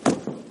Shekhinah.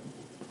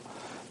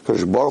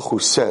 Because Baruch Hu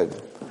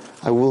said,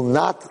 I will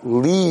not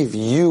leave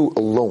you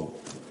alone.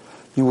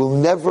 You will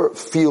never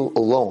feel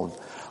alone.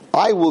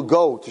 I will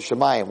go to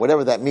Shemayim,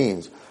 whatever that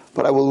means,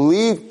 but I will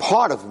leave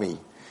part of me,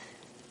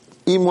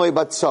 Imoy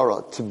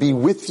Batsara, to be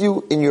with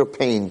you in your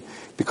pain,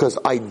 because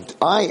I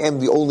am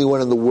the only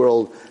one in the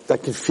world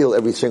that can feel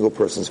every single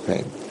person's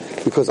pain,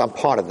 because I'm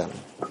part of them.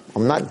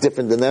 I'm not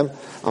different than them.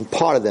 I'm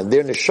part of them.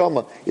 Their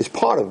neshama is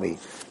part of me.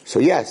 So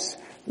yes,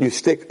 you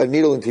stick a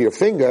needle into your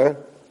finger,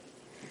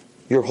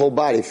 your whole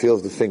body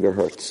feels the finger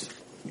hurts.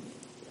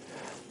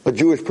 A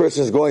Jewish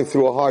person is going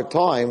through a hard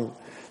time,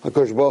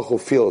 HaKadosh Baruch Hu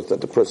feels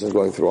that the person is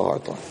going through a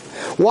hard time.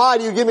 Why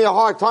do you give me a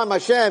hard time,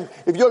 Hashem,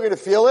 if you're going to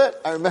feel it?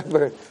 I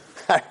remember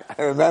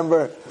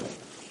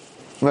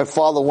my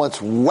father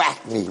once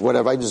whacked me,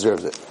 whatever, I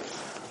deserved it.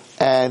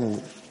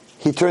 And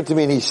he turned to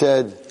me and he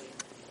said,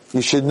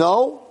 you should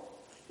know,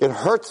 it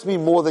hurts me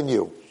more than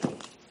you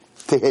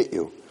to hit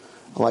you.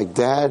 I'm like,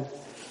 Dad,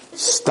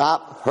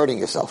 stop hurting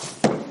yourself.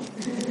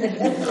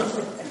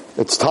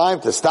 It's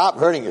time to stop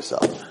hurting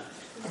yourself.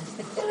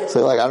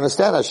 So I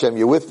understand, Hashem,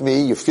 you're with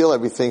me, you feel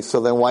everything, so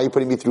then why are you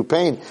putting me through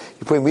pain?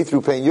 You're putting me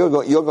through pain, you're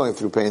going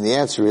through pain. The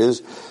answer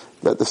is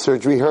that the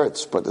surgery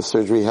hurts, but the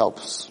surgery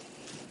helps.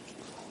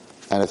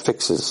 And it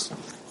fixes.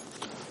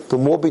 The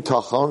more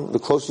bitachon, the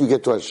closer you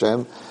get to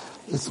Hashem,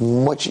 it's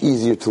much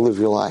easier to live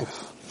your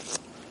life.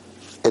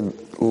 And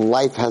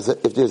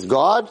if there's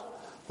God,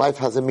 life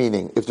has a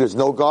meaning. If there's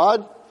no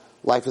God,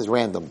 life is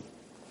random.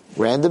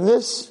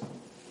 Randomness,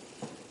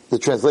 the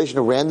translation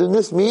of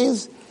randomness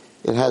means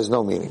it has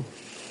no meaning.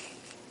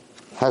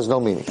 Has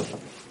no meaning.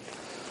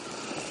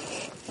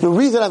 The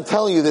reason I'm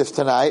telling you this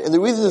tonight, and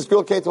the reason this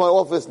girl came to my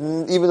office,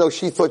 even though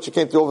she thought she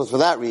came to the office for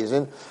that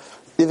reason,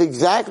 is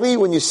exactly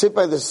when you sit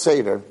by the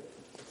Seder.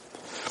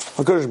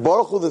 HaKadosh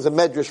Baruch Hu, there's a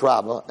Medrash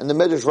Rabbah, and the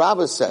Medrash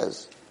Rabbah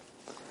says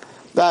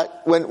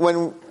that when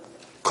Klal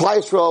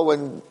Yisrael,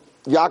 when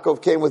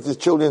Yaakov came with his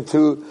children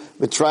to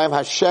Mitzrayim,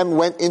 Hashem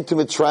went into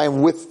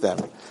Mitzrayim with them.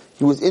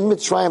 He was in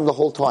Mitzrayim the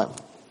whole time.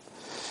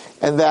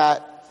 And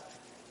that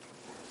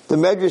the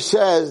Medrash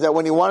says that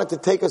when he wanted to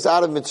take us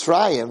out of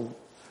Mitzrayim,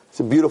 it's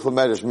a beautiful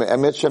Medrash. I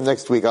mention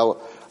next week.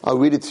 I'll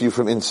read it to you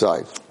from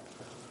inside.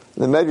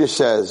 The Medrash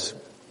says,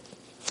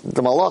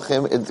 the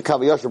Malachim, the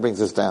Kav Yashar brings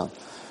this down,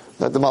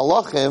 that the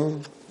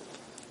Malachim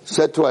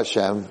said to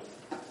Hashem,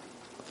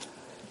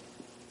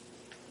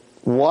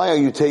 why are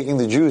you taking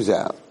the Jews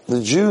out?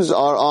 The Jews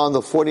are on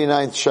the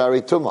 49th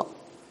Shari Tumah.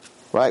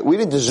 Right? We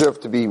didn't deserve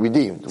to be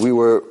redeemed. We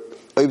were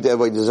Oivdei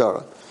Avodah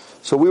Zarah.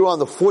 So we were on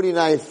the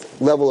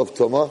 49th level of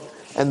Tumah,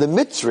 and the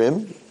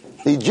Mitzrim,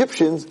 the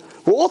Egyptians,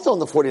 who are also on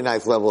the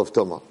 49th level of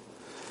Tumah.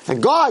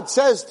 And God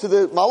says to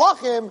the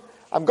Malachim,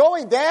 I'm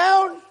going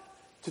down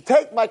to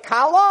take my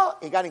kala.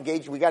 We got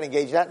engaged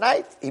that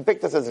night. He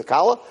picked us as a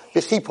kala.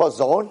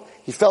 Zone.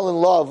 He fell in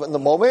love in the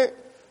moment,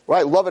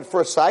 right? Love at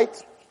first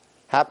sight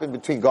happened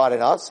between God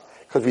and us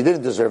because we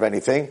didn't deserve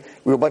anything.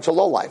 We were a bunch of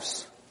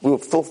lowlifes. We were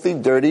filthy,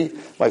 dirty.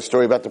 My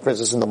story about the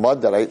princess in the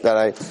mud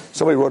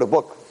somebody wrote a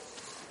book.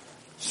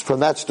 From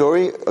that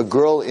story, a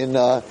girl in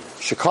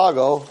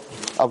Chicago,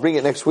 I'll bring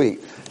it next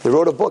week. They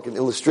wrote a book, an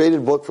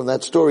illustrated book from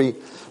that story,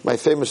 my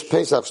famous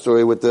Pesach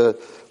story with the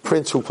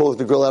prince who pulls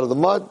the girl out of the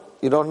mud.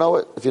 You don't know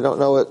it? If you don't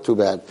know it, too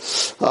bad.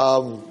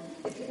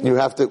 You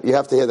have to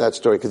hear that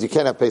story because you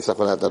can't have Pesach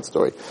without that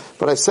story.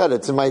 But I said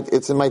it's in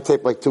my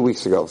tape like 2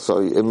 weeks ago, so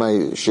in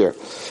my share.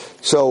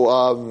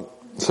 So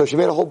she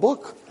made a whole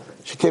book.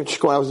 She came to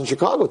Chicago. I was in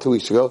Chicago 2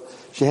 weeks ago.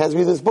 She hands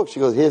me this book. She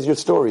goes, here's your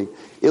story.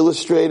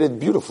 Illustrated,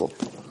 beautiful.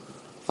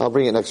 I'll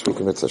bring it next week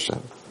in Mitzvah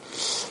Hashem.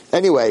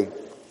 Anyway,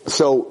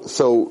 so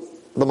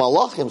the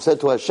Malachim said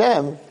to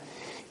Hashem,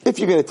 if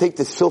you're going to take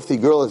this filthy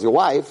girl as your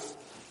wife,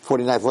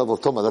 49th level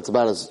of Tumah, that's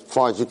about as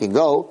far as you can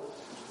go,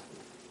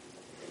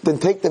 then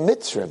take the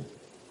Mitzrim.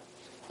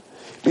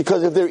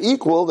 Because if they're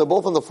equal, they're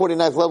both on the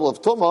 49th level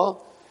of Tumah,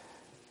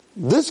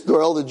 this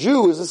girl, the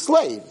Jew, is a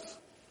slave.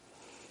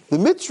 The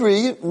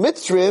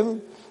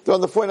Mitzrim, they're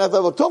on the 49th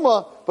level of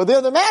Tumah, but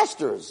they're the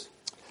masters.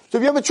 So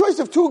if you have a choice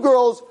of two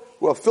girls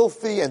who are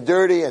filthy and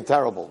dirty and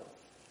terrible,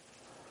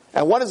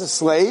 and one is a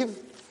slave,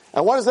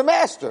 and one is a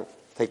master,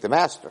 take the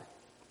master.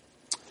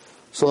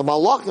 So the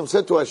Malachim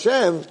said to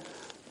Hashem,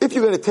 if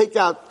you're going to take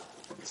out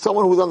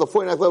someone who's on the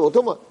 49th level of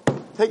Tumah,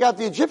 take out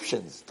the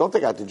Egyptians. Don't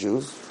take out the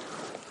Jews.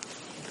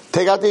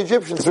 Take out the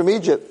Egyptians from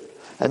Egypt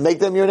and make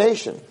them your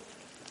nation.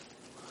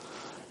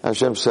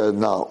 Hashem said,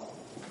 no.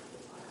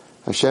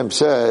 Hashem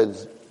said,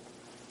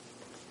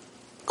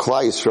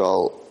 Klal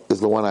Yisrael is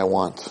the one I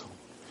want.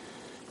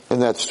 In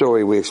that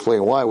story we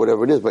explain why,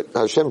 whatever it is, but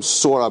Hashem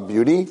saw our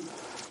beauty,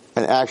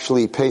 and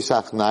actually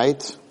Pesach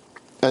night,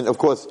 and of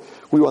course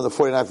we were on the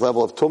 49th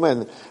level of Tumah,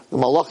 and the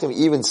Malachim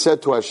even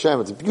said to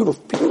Hashem, it's a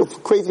beautiful, beautiful,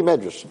 crazy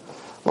medrash.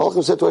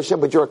 Malachim said to Hashem,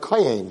 but you're a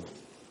Kayin.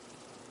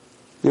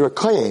 You're a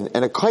Kayin,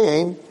 and a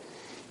Kayin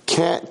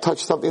can't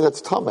touch something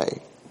that's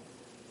Tameh.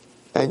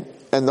 And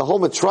the whole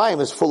Mitzrayim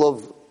is full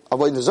of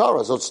Avodah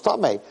Zarah, so it's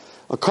Tameh.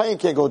 A Kayin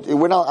can't go, I'm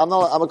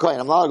a Kayin,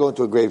 I'm not going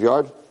to a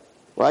graveyard,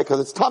 right?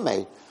 Because it's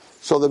Tameh.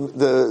 So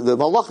the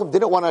Malachim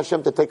didn't want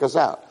Hashem to take us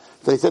out.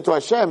 So they said to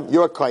Hashem,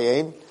 you're a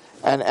Kayin,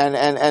 and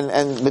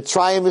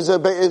Mitzrayim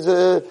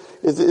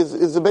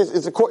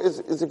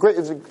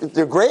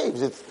they're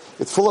graves.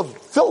 It's full of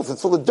filth.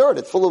 It's full of dirt.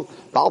 It's full of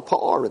Baal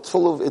Pa'ar. It's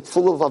full of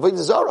Avodah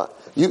Zarah.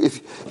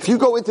 If you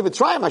go into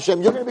Mitzrayim,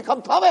 Hashem, you're going to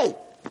become Tameh.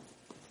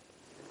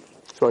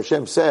 So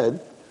Hashem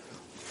said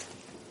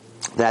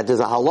that there's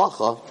a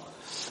halacha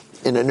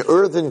in an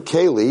earthen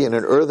keli, in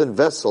an earthen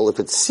vessel, if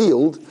it's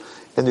sealed,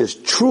 and there's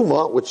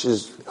truma, which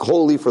is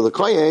holy for the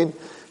kayin,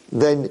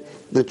 then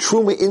the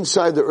truma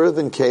inside the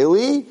earthen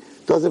keli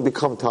doesn't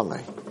become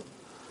tameh.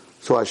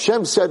 So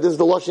Hashem said, this is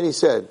the lashon he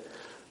said,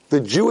 the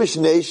Jewish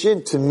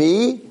nation to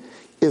me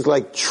is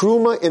like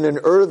truma in an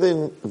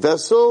earthen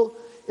vessel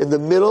in the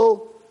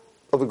middle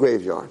of a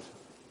graveyard.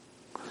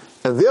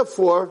 And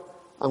therefore,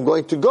 I'm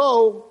going to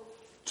go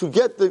to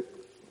get the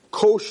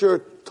kosher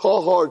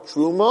tahar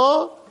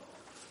truma,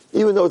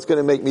 even though it's going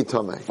to make me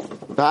tameh.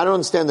 Now I don't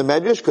understand the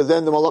medrash, because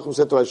then the Malachim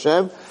said to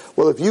Hashem,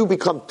 well, if you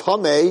become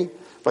tameh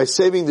by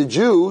saving the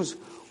Jews,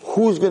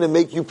 who's going to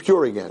make you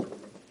pure again?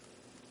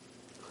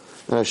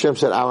 And Hashem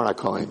said, Aaron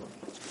HaKohen.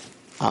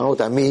 I don't know what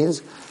that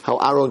means, how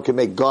Aaron can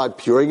make God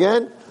pure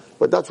again,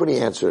 but that's what he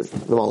answered,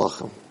 the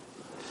Malachim.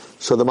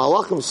 So the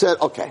Malachim said,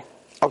 okay,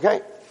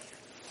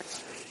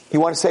 you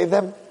want to save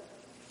them?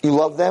 You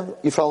love them?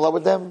 You fell in love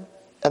with them?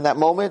 In that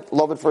moment,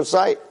 love at first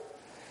sight?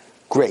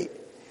 Great.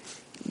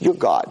 You're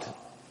God.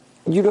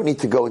 You don't need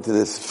to go into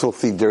this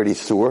filthy, dirty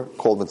sewer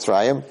called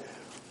Mitzrayim.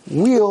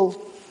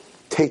 We'll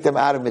take them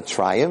out of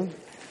Mitzrayim.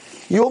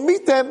 You'll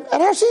meet them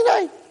at Har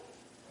Sinai.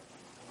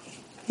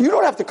 You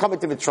don't have to come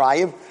into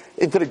Mitzrayim,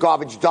 into the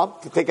garbage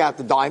dump to take out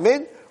the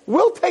diamond.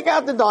 We'll take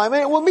out the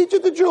diamond and we'll meet you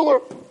at the jeweler.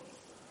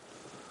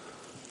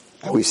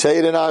 And we say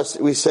it in our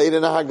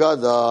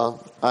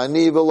Haggadah,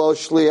 Ani v'lo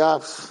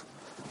shliach,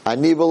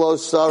 Ani v'lo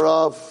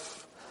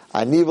saraf,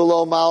 Ani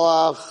v'lo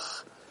malach.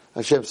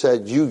 Hashem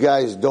said, you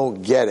guys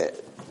don't get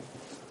it.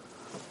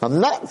 I'm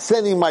not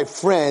sending my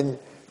friend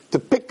to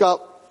pick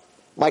up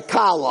my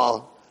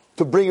kala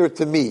to bring her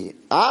to me.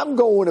 I'm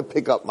going to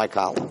pick up my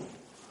kala.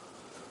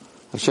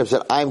 Hashem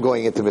said, I'm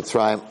going into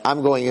Mitzrayim.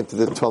 I'm going into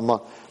the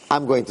Tumah.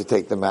 I'm going to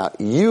take them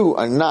out. You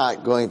are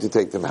not going to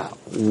take them out.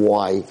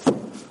 Why?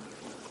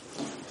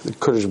 The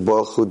Kodesh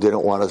Baruch Hu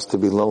didn't want us to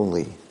be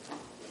lonely.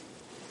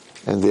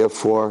 And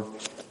therefore,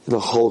 the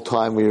whole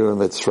time we were in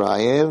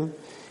Mitzrayim,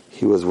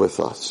 He was with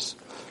us.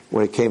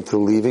 When it came to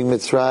leaving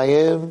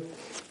Mitzrayim,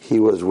 He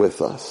was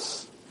with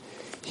us.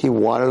 He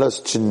wanted us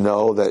to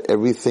know that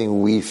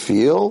everything we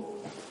feel,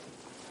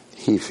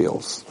 He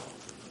feels.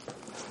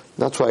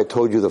 That's why I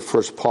told you the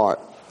first part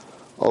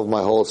of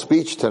my whole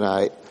speech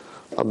tonight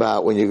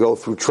about when you go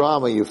through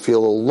trauma, you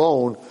feel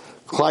alone.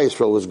 Klal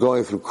Yisrael was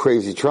going through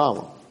crazy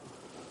trauma.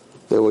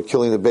 They were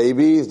killing the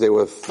babies. They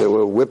were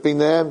whipping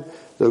them.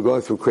 They were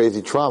going through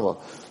crazy trauma.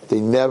 They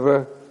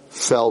never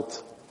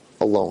felt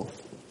alone.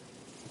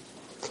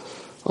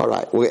 All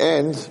right, we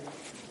end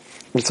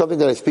with something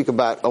that I speak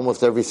about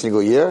almost every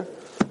single year,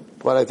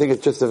 but I think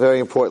it's just a very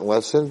important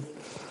lesson.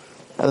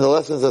 And the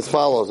lesson is as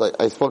follows.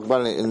 I spoke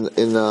about it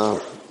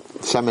in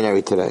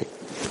seminary today.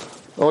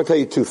 I want to tell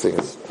you two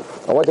things.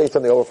 I want to tell you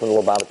something over from the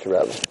Lubavitcher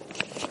Rebbe.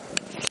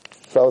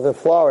 So I was in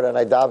Florida,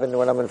 and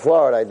when I'm in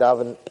Florida, I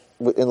daven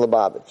in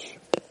Lubavitch.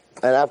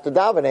 And after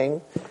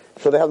davening,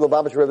 so they have the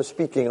Lubavitcher Rebbe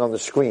speaking on the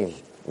screen,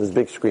 this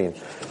big screen.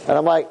 And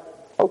I'm like,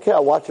 okay,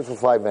 I'll watch it for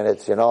 5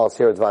 minutes, I'll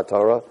hear Dvar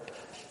Torah.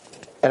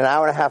 And an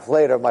hour and a half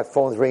later, my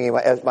phone's ringing.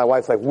 My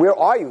wife's like, where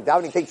are you?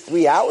 Davening takes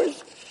 3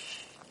 hours?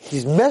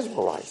 He's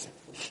mesmerizing.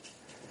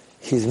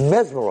 He's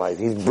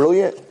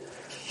brilliant.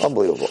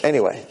 Unbelievable.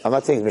 Anyway, I'm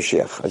not saying he's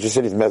Mashiach. I just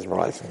said he's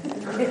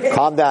mesmerizing.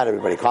 Calm down,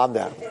 everybody. Calm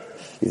down.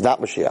 He's not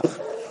Mashiach.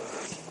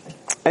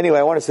 Anyway,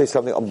 I want to say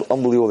something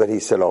unbelievable that he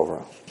said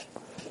over.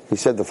 He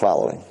said the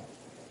following.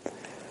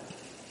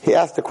 He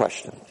asked a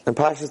question. In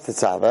Parashat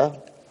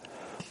Tetzaveh,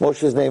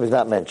 Moshe's name is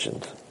not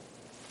mentioned.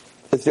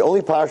 It's the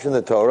only parasha in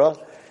the Torah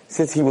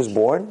since he was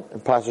born, in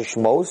Parashat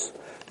Shmos,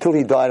 till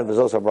he died in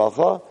Bezos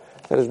HaBracha,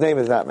 that his name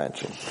is not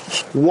mentioned.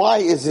 Why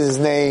is his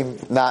name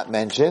not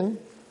mentioned?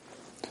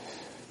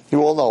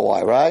 You all know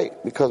why, right?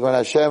 Because when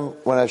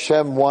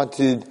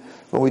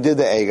we did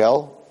the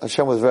Egel,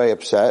 Hashem was very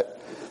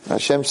upset. And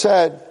Hashem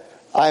said,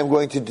 I am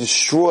going to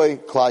destroy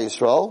Klal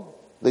Yisrael.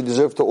 They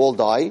deserve to all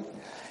die.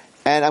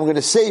 And I'm going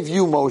to save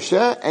you,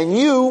 Moshe, and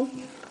you,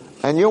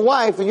 and your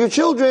wife, and your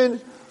children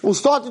will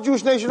start the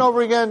Jewish nation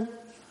over again.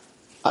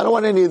 I don't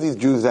want any of these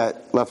Jews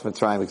that left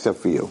Mitzrayim except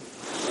for you.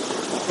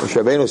 Moshe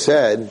Rabbeinu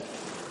said,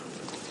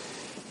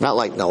 not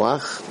like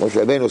Noach,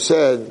 Moshe Rabbeinu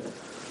said,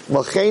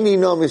 Macheni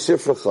no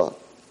misifracha.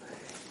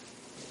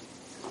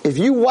 If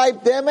you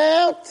wipe them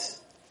out,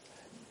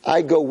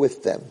 I go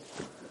with them.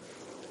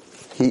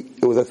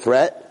 It was a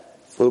threat,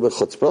 a little bit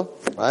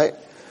chutzpah, right?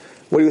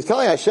 What he was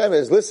telling Hashem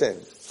is, listen,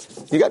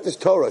 you got this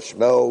Torah,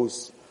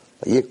 Shmos,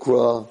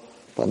 Yikra,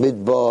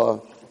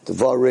 Bamidbar,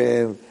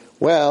 Devarim.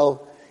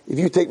 Well, if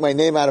you take my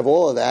name out of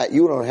all of that,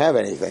 you don't have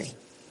anything.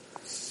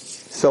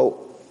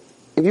 So,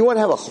 if you want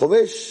to have a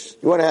Chumash,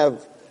 you want to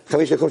have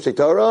Chamisha Chumshei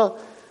Torah,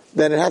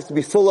 then it has to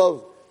be full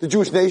of the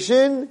Jewish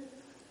nation.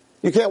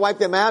 You can't wipe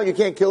them out, you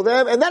can't kill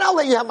them, and then I'll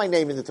let you have my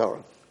name in the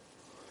Torah.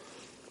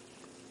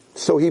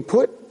 So we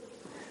can't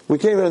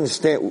even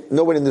understand,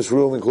 nobody in this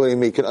room, including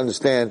me, can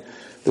understand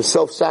the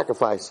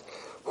self-sacrifice.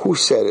 Who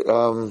said it?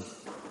 Aaron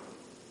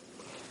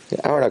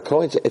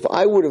HaKohen said, if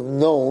I would have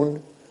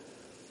known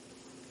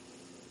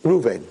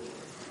Reuben,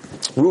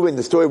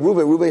 the story of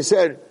Reuben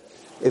said,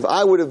 if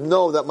I would have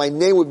known that my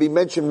name would be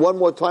mentioned one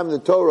more time in the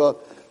Torah,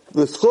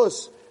 the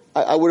schus,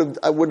 I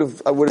would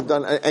have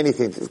done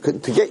anything.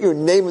 To get your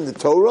name in the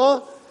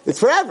Torah, it's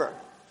forever.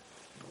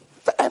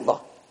 Forever.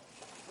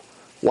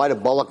 Why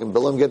did Balak and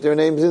Bilam get their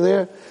names in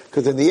there?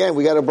 Because in the end,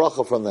 we got a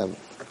bracha from them.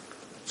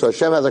 So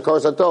Hashem has a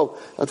Karas HaTov,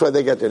 that's why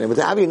they get their name. But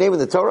to have your name in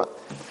the Torah,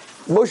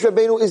 Moshe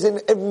Rabbeinu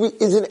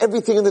is in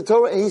everything in the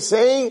Torah, and he's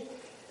saying,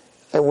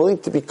 I'm willing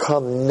to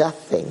become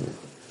nothing,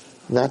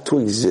 not to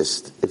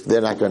exist, if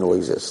they're not going to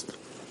exist.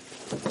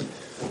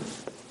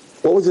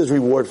 What was his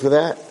reward for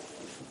that?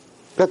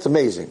 That's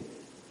amazing.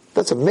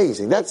 That's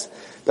amazing. That's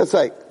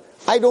like,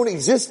 I don't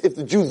exist if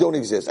the Jews don't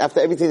exist, after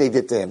everything they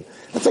did to him.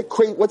 That's like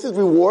crazy. What's his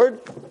reward?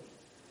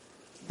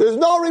 There's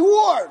no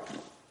reward.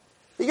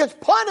 He gets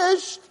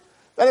punished,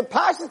 that in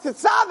Parashat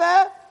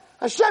Tetzaveh,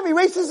 Hashem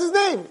erases his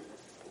name.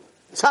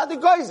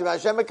 Tzadik Goyim,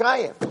 Hashem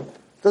Mekayim.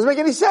 Doesn't make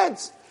any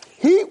sense.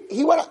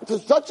 He went up to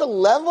such a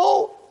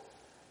level,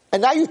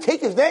 and now you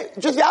take his name,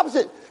 just the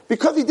opposite.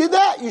 Because he did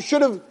that, you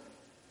should have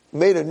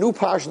made a new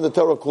parsha in the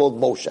Torah called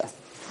Moshe.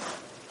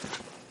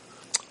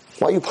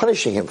 Why are you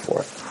punishing him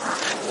for it?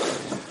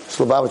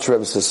 So Lubavitcher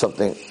Rebbe says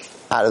something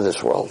out of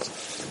this world.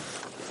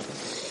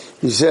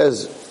 He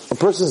says, a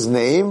person's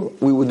name,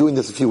 we were doing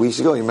this a few weeks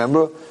ago, you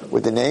remember,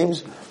 with the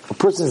names? A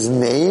person's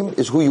name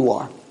is who you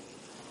are.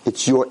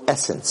 It's your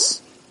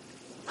essence.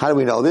 How do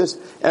we know this?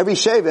 Every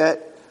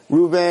Shevet,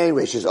 Reuven,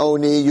 Rishis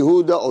Oni,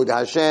 Yehuda, Od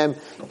Hashem,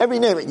 every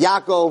name,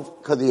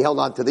 Yaakov, because he held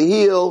on to the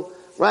heel,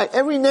 right?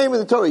 Every name in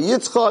the Torah,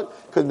 Yitzchak,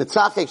 because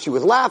Mitzachek, she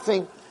was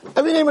laughing.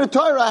 Every name in the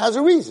Torah has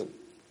a reason.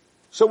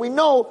 So we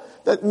know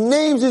that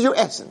names is your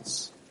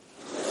essence.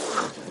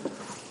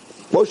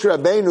 Moshe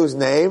Rabbeinu's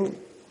name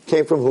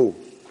came from who?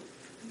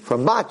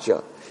 From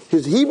Batya.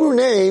 His Hebrew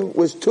name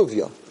was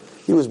Tuvia.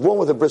 He was born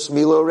with a bris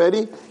milah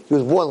already. He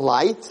was born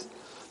light.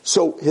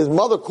 So his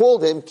mother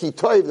called him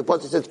Kitayv. The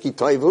pasuk says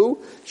Kitayvu.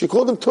 She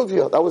called him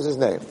Tuvia. That was his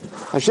name.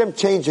 Hashem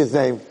changed his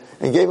name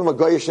and gave him a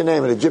Goyish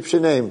name, an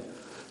Egyptian name.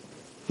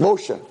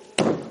 Moshe.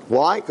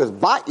 Why? Because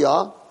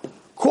Batya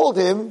called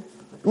him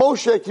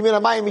Moshe Kimin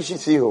Hamayim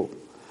Mishisihu.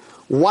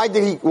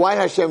 Why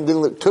Hashem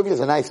didn't look? Tuvia is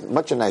a nice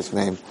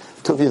name.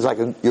 Tuvia is like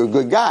you're a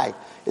good guy.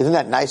 Isn't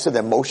that nicer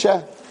than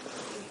Moshe?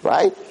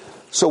 Right?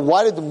 So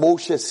why did the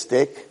Moshe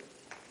stick?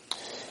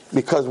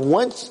 Because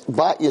once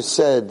Batya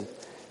said,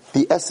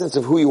 the essence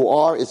of who you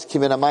are is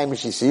Kimin Amayim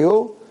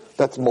Mishisihu,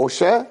 that's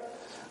Moshe,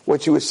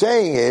 what you were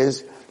saying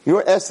is,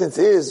 your essence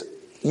is,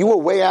 you were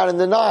way out in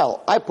the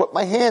Nile. I put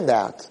my hand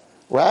out,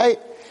 right?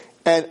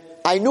 And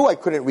I knew I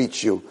couldn't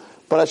reach you,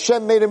 but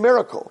Hashem made a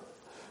miracle.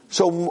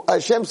 So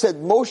Hashem said,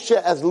 Moshe,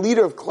 as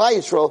leader of Klal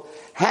Yisrael,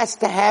 has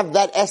to have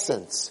that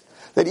essence.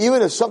 That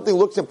even if something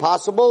looks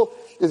impossible,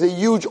 there's a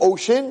huge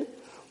ocean,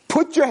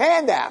 put your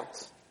hand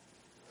out.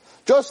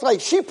 Just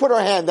like she put her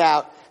hand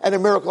out and a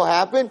miracle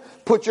happened,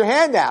 put your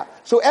hand out.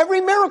 So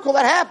every miracle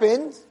that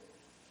happened,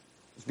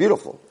 it's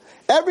beautiful.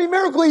 Every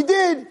miracle he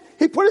did,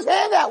 he put his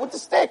hand out with the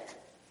stick.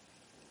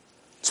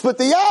 Split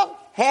the Yam,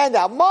 hand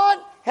out. Mon,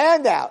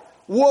 hand out.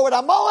 War with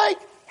Amalek,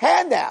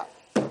 hand out.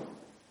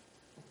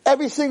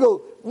 Every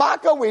single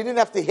Makkah where he didn't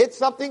have to hit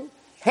something,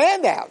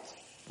 hand out.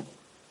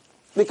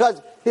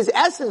 Because his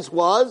essence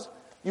was,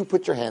 you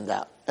put your hand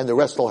out, and the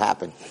rest will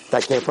happen.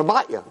 That came from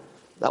Batya.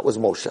 That was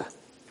Moshe.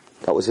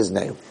 That was his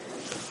name.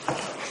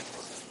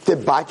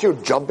 Did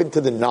Batya jump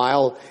into the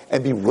Nile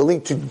and be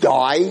willing to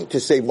die to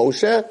save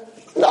Moshe?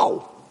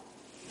 No.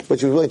 But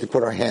she was willing to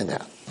put her hand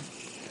out.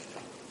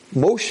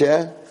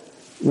 Moshe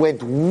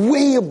went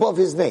way above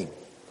his name.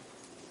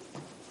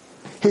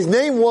 His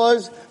name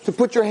was to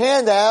put your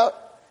hand out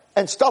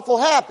and stuff will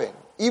happen,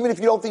 even if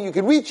you don't think you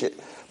can reach it.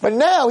 But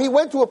now he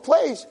went to a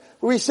place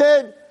where he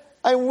said,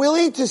 I'm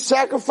willing to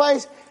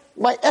sacrifice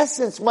my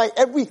essence, my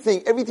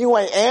everything who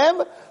I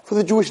am for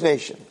the Jewish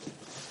nation.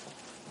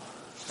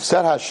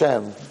 Said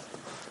Hashem,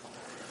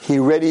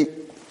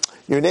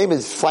 your name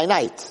is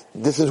finite.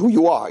 This is who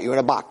you are. You're in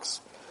a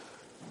box.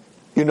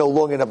 You're no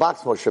longer in a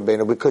box, Moshe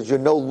Rabbeinu, because you're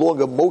no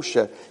longer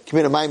Moshe.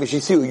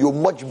 You're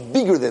much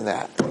bigger than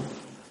that.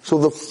 So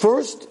the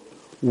first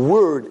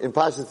word in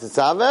Parashat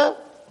Tetzaveh,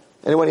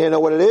 anyone here know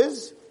what it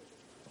is?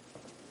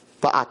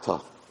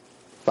 Ba'ata.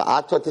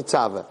 Ba'ata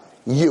Tetzaveh.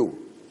 You.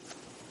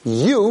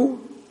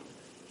 You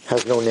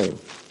has no name.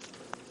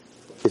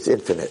 It's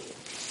infinite.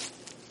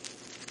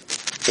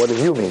 What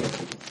does you mean?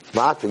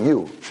 Ba'ata,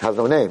 you, has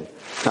no name.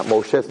 It's not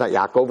Moshe, it's not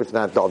Yaakov, it's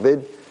not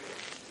David.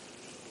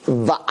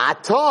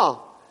 Ba'ata,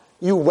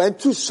 you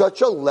went to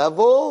such a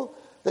level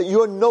that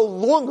you're no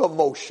longer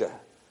Moshe.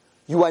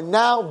 You are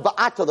now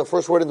Ba'ata, the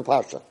first word in the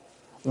Parsha.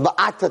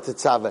 Ba'ata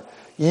Tetzaveh.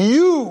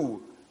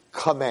 You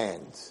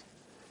command.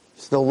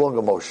 It's no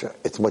longer Moshe.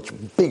 It's much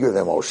bigger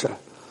than Moshe.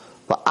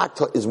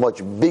 Ba'ata is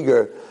much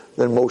bigger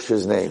than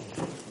Moshe's name.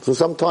 So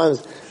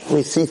sometimes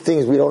we see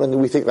things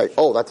we think like,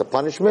 oh, that's a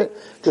punishment.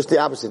 Just the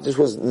opposite. This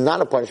was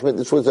not a punishment.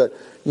 This was a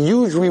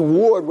huge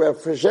reward where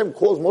Hashem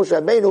calls Moshe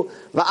Rabbeinu,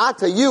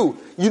 Va'ata,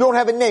 you don't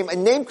have a name. A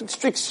name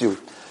constricts you.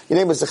 Your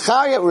name is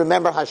Zechariah,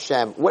 remember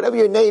Hashem. Whatever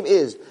your name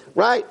is,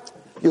 right?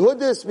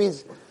 Yehudis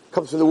means,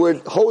 comes from the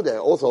word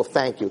Hodeh, also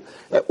thank you.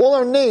 All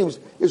our names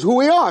is who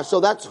we are, so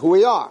that's who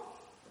we are.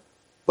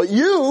 But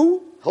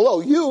you,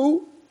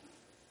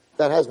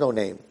 that has no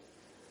name.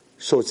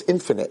 So it's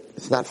infinite.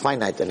 It's not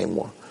finite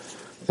anymore.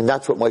 And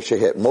that's what Moshe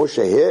hit.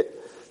 Moshe hit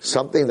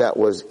something that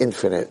was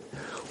infinite.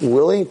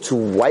 Willing to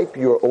wipe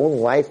your own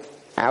life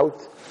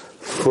out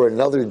for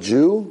another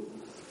Jew,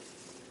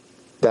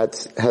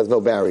 that has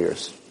no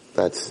barriers.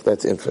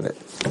 That's infinite.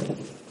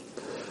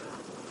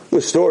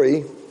 The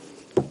story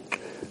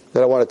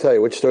that I want to tell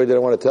you. Which story did I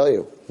want to tell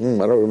you? I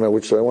don't remember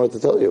which story I wanted to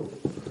tell you.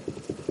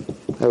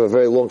 I have a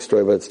very long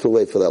story, but it's too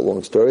late for that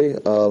long story.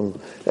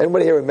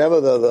 Anybody here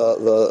remember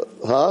the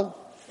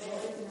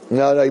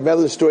No, you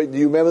remember the story? Do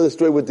you remember the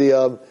story with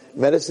the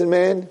medicine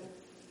man?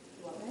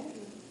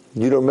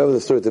 You don't remember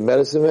the story with the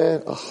medicine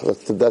man? Oh,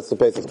 that's the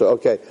basic story.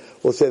 Okay,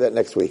 we'll say that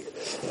next week.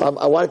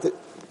 I wanted to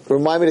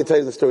remind me to tell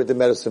you the story with the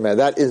medicine man.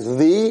 That is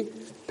the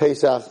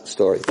Pesach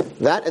story.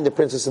 That and the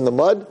princess in the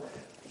mud,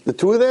 the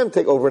two of them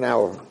take over an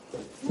hour.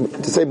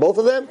 To say both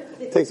of them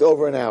takes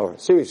over an hour.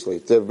 Seriously,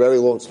 they're very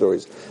long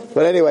stories.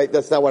 But anyway,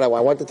 that's not what I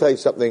want. I want to tell you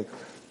something.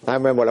 I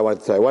remember what I wanted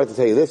to tell you. I wanted to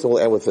tell you this, and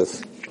we'll end with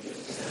this.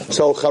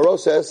 So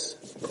charoses,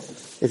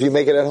 if you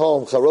make it at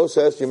home,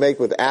 charoses you make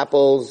with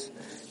apples,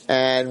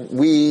 and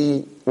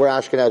we're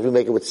Ashkenaz, we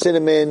make it with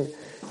cinnamon,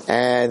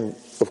 and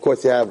of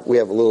course we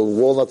have little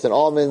walnuts and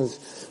almonds,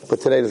 but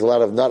today there's a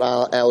lot of nut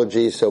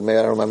allergies, so maybe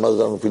I don't know, my mother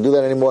doesn't know if we do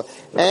that anymore.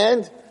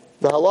 And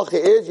the halacha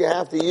is you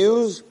have to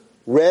use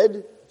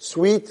red,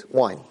 sweet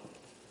wine.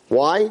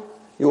 Why?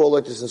 You all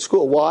learned this in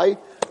school. Why?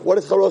 What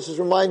does charoses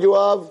remind you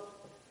of?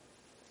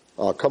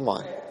 Oh, come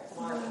on.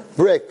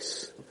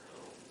 Bricks.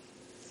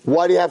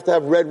 Why do you have to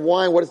have red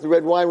wine? What does the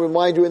red wine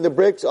remind you in the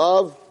bricks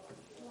of?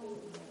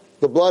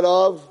 The blood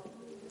of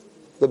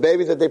the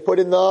babies that they put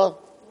in the...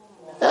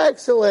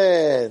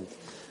 Excellent.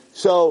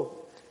 So,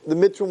 the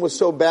mitzvah was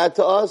so bad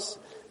to us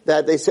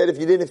that they said if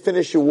you didn't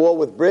finish your wall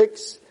with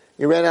bricks,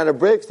 you ran out of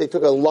bricks, they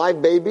took a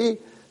live baby,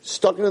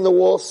 stuck it in the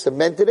wall,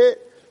 cemented it,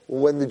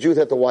 when the Jews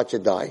had to watch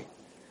it die.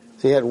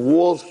 So you had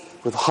walls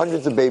with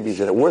hundreds of babies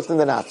in it, worse than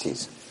the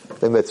Nazis.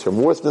 The mitzvah,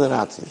 worse than the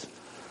Nazis.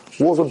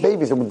 Walls with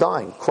babies that were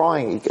dying,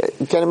 crying.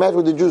 You can't imagine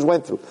what the Jews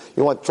went through.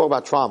 You want to talk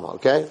about trauma,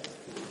 okay?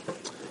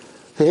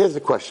 So here's the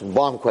question,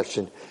 bomb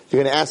question.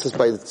 You're going to ask this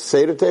by the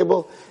Seder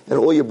table, and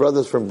all your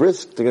brothers from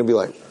Brisk, they're going to be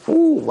like,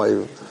 ooh,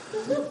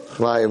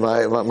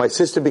 my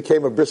sister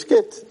became a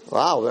brisket.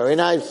 Wow, very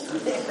nice.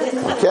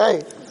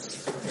 Okay.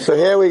 So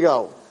here we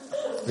go.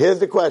 Here's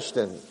the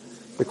question.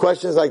 The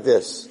question is like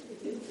this.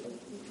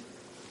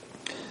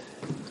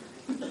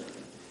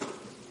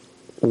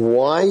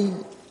 Why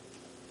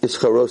is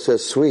charosa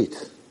sweet?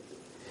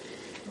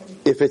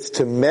 If it's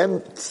to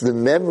the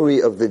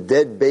memory of the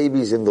dead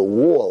babies in the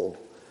wall,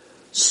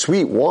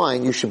 sweet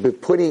wine, you should be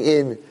putting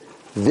in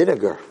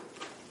vinegar.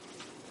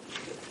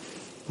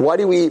 Why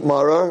do we eat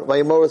maror?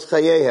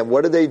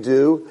 What did they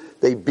do?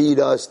 They beat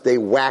us, they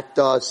whacked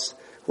us,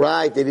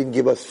 right? They didn't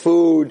give us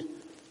food.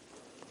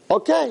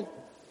 Okay.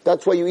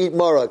 That's why you eat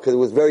maror, because it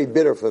was very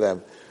bitter for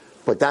them.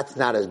 But that's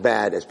not as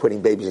bad as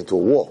putting babies into a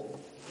wall.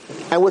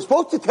 And we're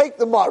supposed to take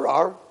the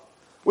maror,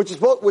 which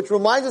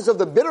reminds us of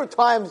the bitter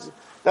times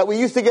that we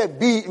used to get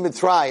beat in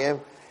Mitzrayim,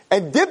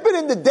 and dip it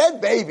in the dead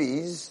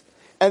babies,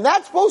 and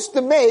that's supposed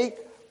to make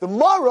the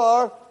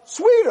maror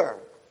sweeter.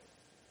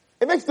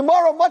 It makes the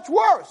maror much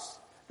worse.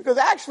 Because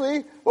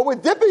actually, what we're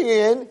dipping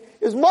in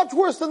is much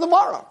worse than the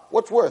maror.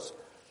 What's worse?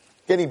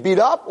 Getting beat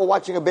up or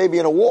watching a baby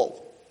in a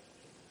wall?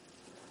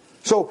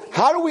 So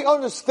how do we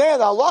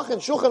understand halach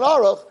and Shulchan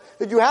Aruch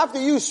that you have to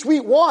use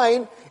sweet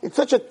wine in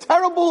such a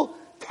terrible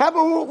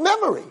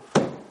memory?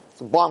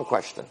 It's a bomb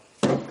question.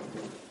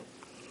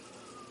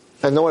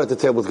 And no one at the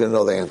table is going to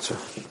know the answer.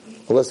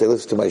 Unless they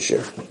listen to my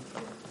shir.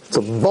 It's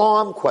a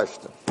bomb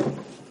question.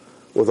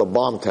 With a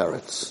bomb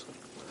teretz.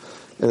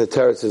 And the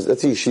teretz is,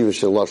 that's yeshiva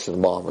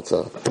shaloshin bomb.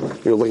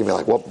 You're looking at me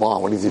like, what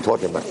bomb? What is he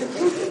talking about?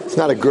 It's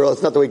not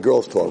the way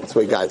girls talk. It's the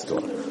way guys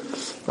talk.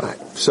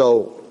 Alright.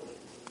 So,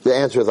 the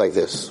answer is like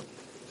this.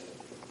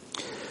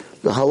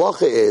 The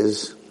halacha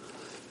is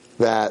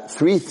that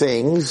 3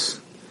 things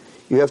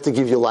you have to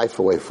give your life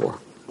away for.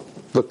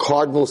 The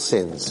cardinal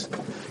sins.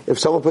 If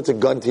someone puts a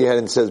gun to your head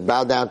and says,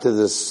 bow down to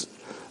this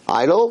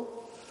idol,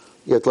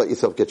 you have to let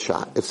yourself get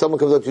shot. If someone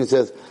comes up to you and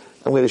says,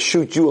 I'm going to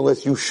shoot you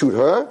unless you shoot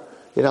her,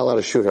 you're not allowed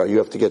to shoot her. You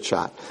have to get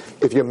shot.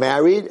 If you're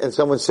married and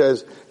someone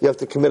says, you have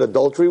to commit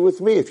adultery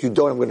with me, if you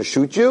don't, I'm going to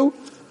shoot you,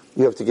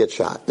 you have to get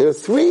shot. There are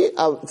three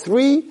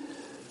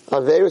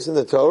averos in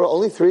the Torah,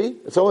 only 3.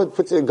 If someone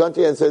puts a gun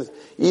to you and says,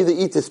 either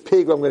eat this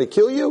pig or I'm going to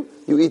kill you,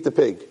 you eat the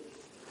pig.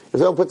 If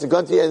someone puts a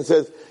gun to you and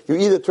says, you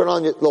either turn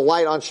on the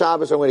light on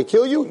Shabbos or I'm going to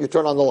kill you, you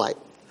turn on the light.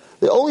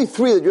 The only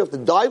 3 that you have to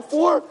die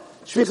for,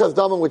 Shvichas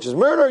Damim, which is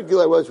murder,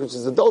 Gilai Rosh, which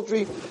is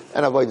adultery,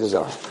 and Avodah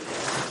Zarah.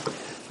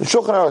 The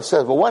Shulchan Aruch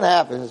says, but what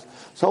happens,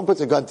 someone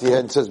puts a gun to your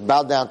head and says,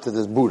 bow down to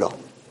this Buddha.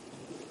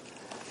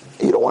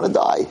 You don't want to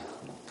die.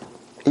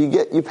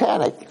 You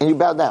panic, and you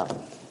bow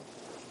down.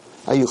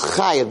 Are you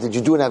chayav? Did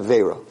you do an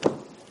avera?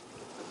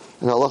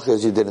 And the halacha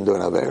is you didn't do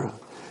an avera.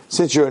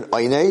 Since you're an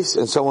oines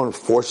and someone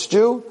forced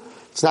you,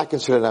 it's not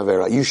considered an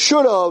avera. You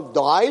should have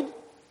died.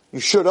 You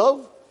should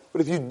have.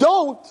 But if you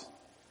don't,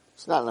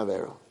 it's not an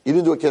avera. You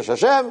didn't do a Kiddush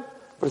Hashem,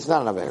 but it's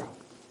not an avera.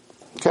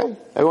 Okay?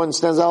 Everyone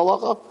understands the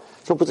halacha?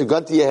 Someone puts a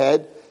gun to your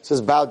head,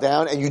 says bow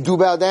down, and you do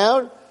bow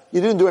down,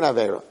 you didn't do an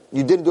avera.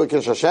 You didn't do a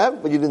Kiddush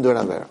Hashem, but you didn't do an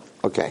avera.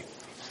 Okay.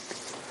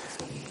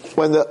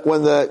 When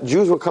the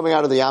Jews were coming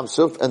out of the Yam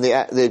Suf, and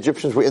the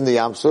Egyptians were in the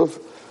Yam Suf,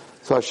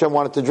 so Hashem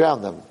wanted to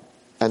drown them,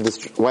 and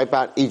just wipe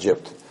out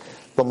Egypt.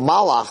 The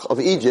Malach of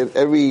Egypt,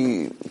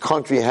 every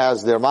country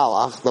has their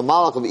Malach, the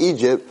Malach of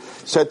Egypt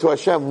said to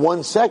Hashem,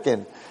 1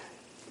 second,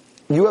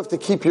 you have to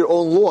keep your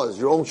own laws,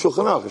 your own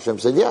Shulchan Aruch. Hashem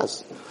said,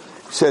 yes.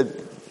 He said,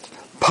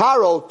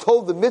 Paro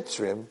told the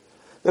Mitzrim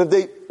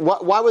that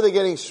why were they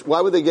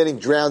getting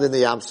drowned in the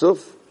Yam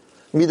Suf?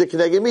 Mida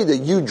Keneged Mida.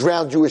 You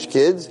drowned Jewish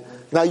kids.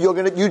 Now you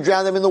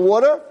drown them in the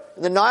water,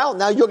 in the Nile.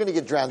 Now you're going to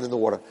get drowned in the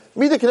water.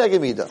 Mida Keneged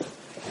Mida.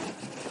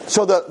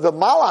 So the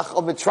Malach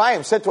of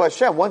Mitzrayim said to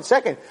Hashem, 1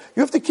 second,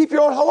 you have to keep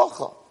your own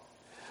halacha.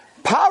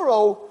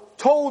 Paro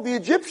told the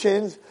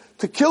Egyptians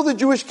to kill the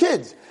Jewish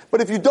kids. But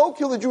if you don't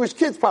kill the Jewish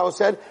kids, Paro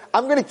said,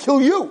 I'm going to kill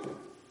you.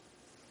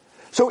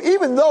 So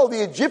even though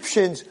the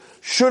Egyptians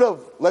should have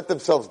let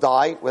themselves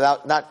die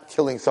without not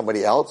killing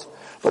somebody else,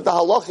 but the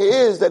halacha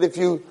is that if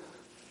you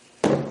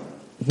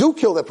do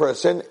kill the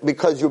person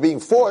because you're being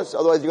forced,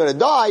 otherwise you're going to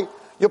die,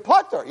 you're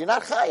pater, you're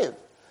not chayiv.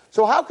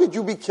 So how could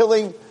you be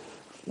killing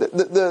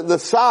the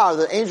Sar,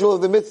 the angel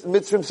of the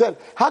Mitzrim said,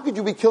 how could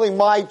you be killing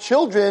my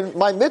children,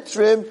 my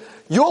Mitzrim?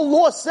 Your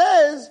law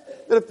says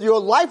that if your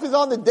life is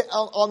on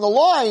the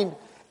line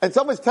and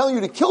someone's telling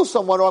you to kill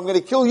someone or I'm going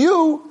to kill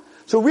you,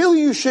 so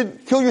really you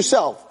should kill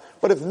yourself.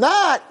 But if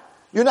not,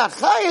 you're not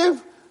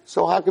chayiv,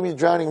 so how come you're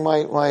drowning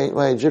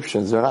my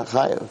Egyptians? They're not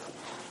chayiv.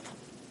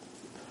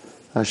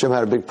 Hashem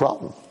had a big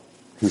problem.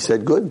 He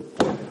said, good.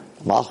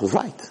 Malach was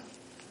right.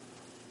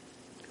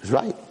 He was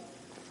right.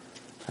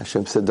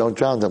 Hashem said, don't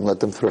drown them, let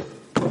them through.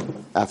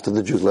 After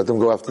the Jews. Let them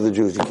go after the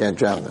Jews, you can't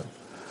drown them.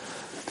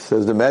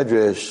 Says the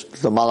Medrash,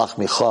 the Malach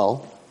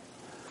Michal,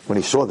 when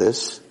he saw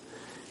this,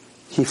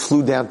 he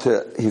flew down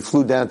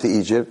to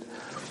Egypt,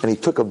 and he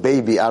took a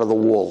baby out of the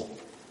wall.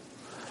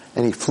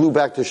 And he flew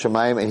back to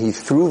Shemayim, and he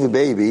threw the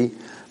baby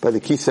by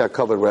the Kisei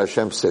HaKavod where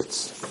Hashem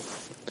sits.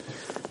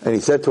 And he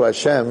said to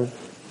Hashem,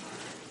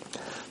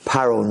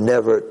 Paro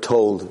never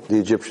told the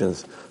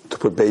Egyptians to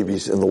put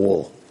babies in the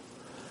wall.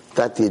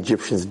 That the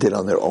Egyptians did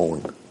on their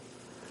own.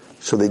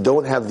 So they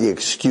don't have the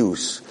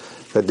excuse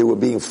that they were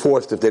being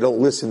forced. If they don't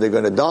listen, they're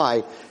going to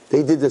die.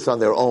 They did this on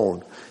their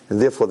own.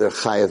 And therefore they're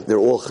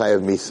all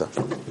chayav misa.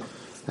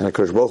 And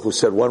HaKadosh Baruch Hu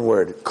said one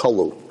word,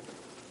 kalu.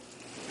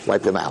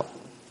 Wipe them out.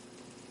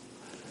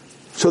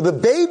 So the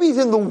babies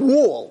in the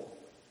wall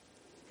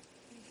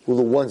were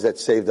the ones that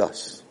saved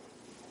us.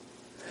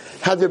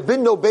 Had there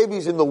been no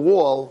babies in the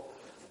wall,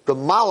 the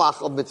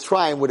Malach of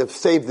Mitzrayim would have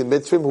saved the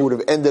Mitzrayim, who would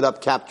have ended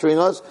up capturing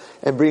us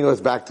and bringing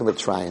us back to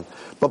Mitzrayim.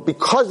 But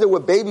because there were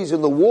babies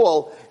in the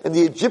wall, and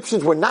the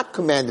Egyptians were not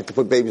commanded to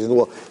put babies in the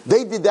wall,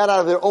 they did that out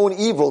of their own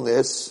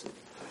evilness.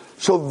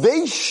 So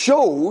they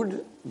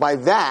showed by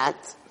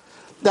that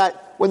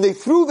when they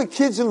threw the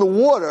kids in the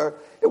water,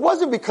 it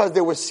wasn't because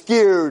they were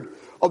scared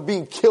of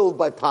being killed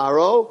by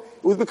Paro.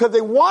 It was because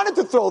they wanted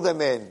to throw them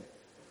in.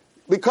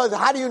 Because,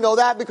 how do you know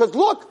that? Because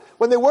look,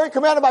 when they weren't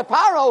commanded by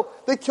Paro,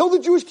 they killed the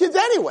Jewish kids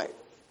anyway.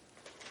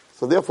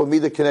 So therefore,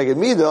 Midah Keneged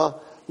Midah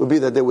would be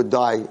that they would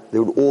die, they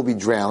would all be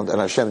drowned,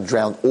 and Hashem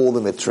drowned all the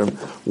Mitzrim.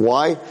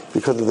 Why?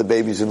 Because of the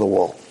babies in the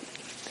wall.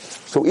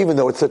 So even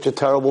though it's such a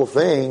terrible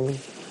thing,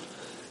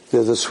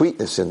 there's a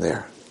sweetness in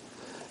there.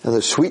 And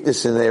the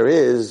sweetness in there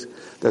is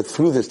that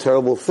through this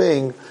terrible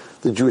thing,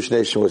 the Jewish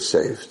nation was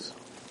saved.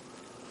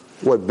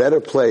 What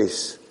better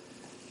place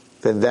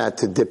than that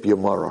to dip your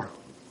maror?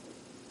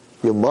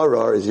 Your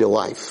maror is your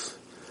life.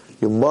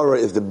 Your maror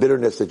is the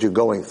bitterness that you're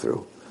going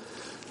through.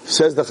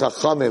 Says the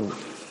Chachamim,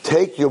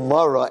 take your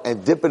maror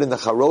and dip it in the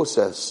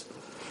charoses,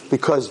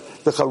 because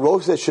the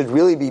charoses should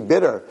really be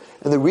bitter.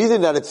 And the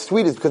reason that it's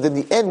sweet is because in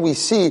the end we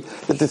see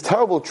that this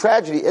terrible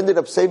tragedy ended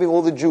up saving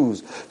all the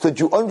Jews. So that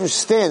you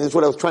understand, this is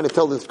what I was trying to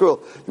tell this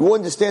girl, you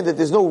understand that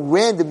there's no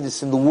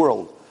randomness in the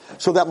world.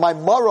 So that my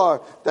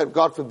maror, that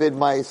God forbid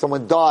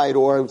someone died,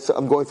 or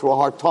I'm going through a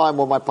hard time,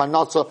 or my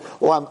parnasa,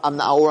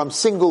 or I'm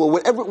single, or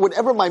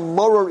whatever my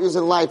maror is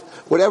in life,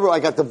 whatever I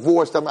got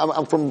divorced,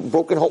 I'm from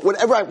broken home,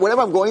 whatever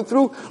I'm going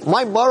through,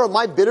 my maror,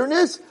 my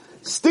bitterness,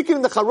 stick it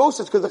in the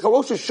charoses, because the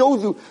charoses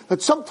shows you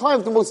that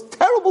sometimes the most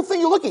terrible thing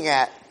you're looking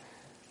at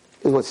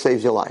is what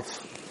saves your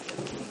life.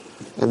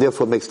 And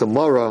therefore makes the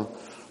maror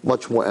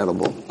much more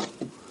edible.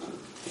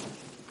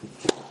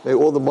 May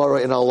all the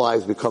maror in our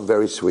lives become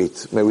very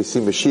sweet. May we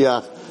see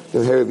Mashiach,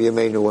 Yeheri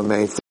B'Yameinu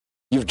Amen.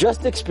 You've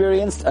just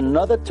experienced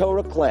another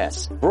Torah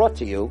class brought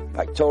to you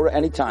by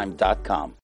TorahAnytime.com.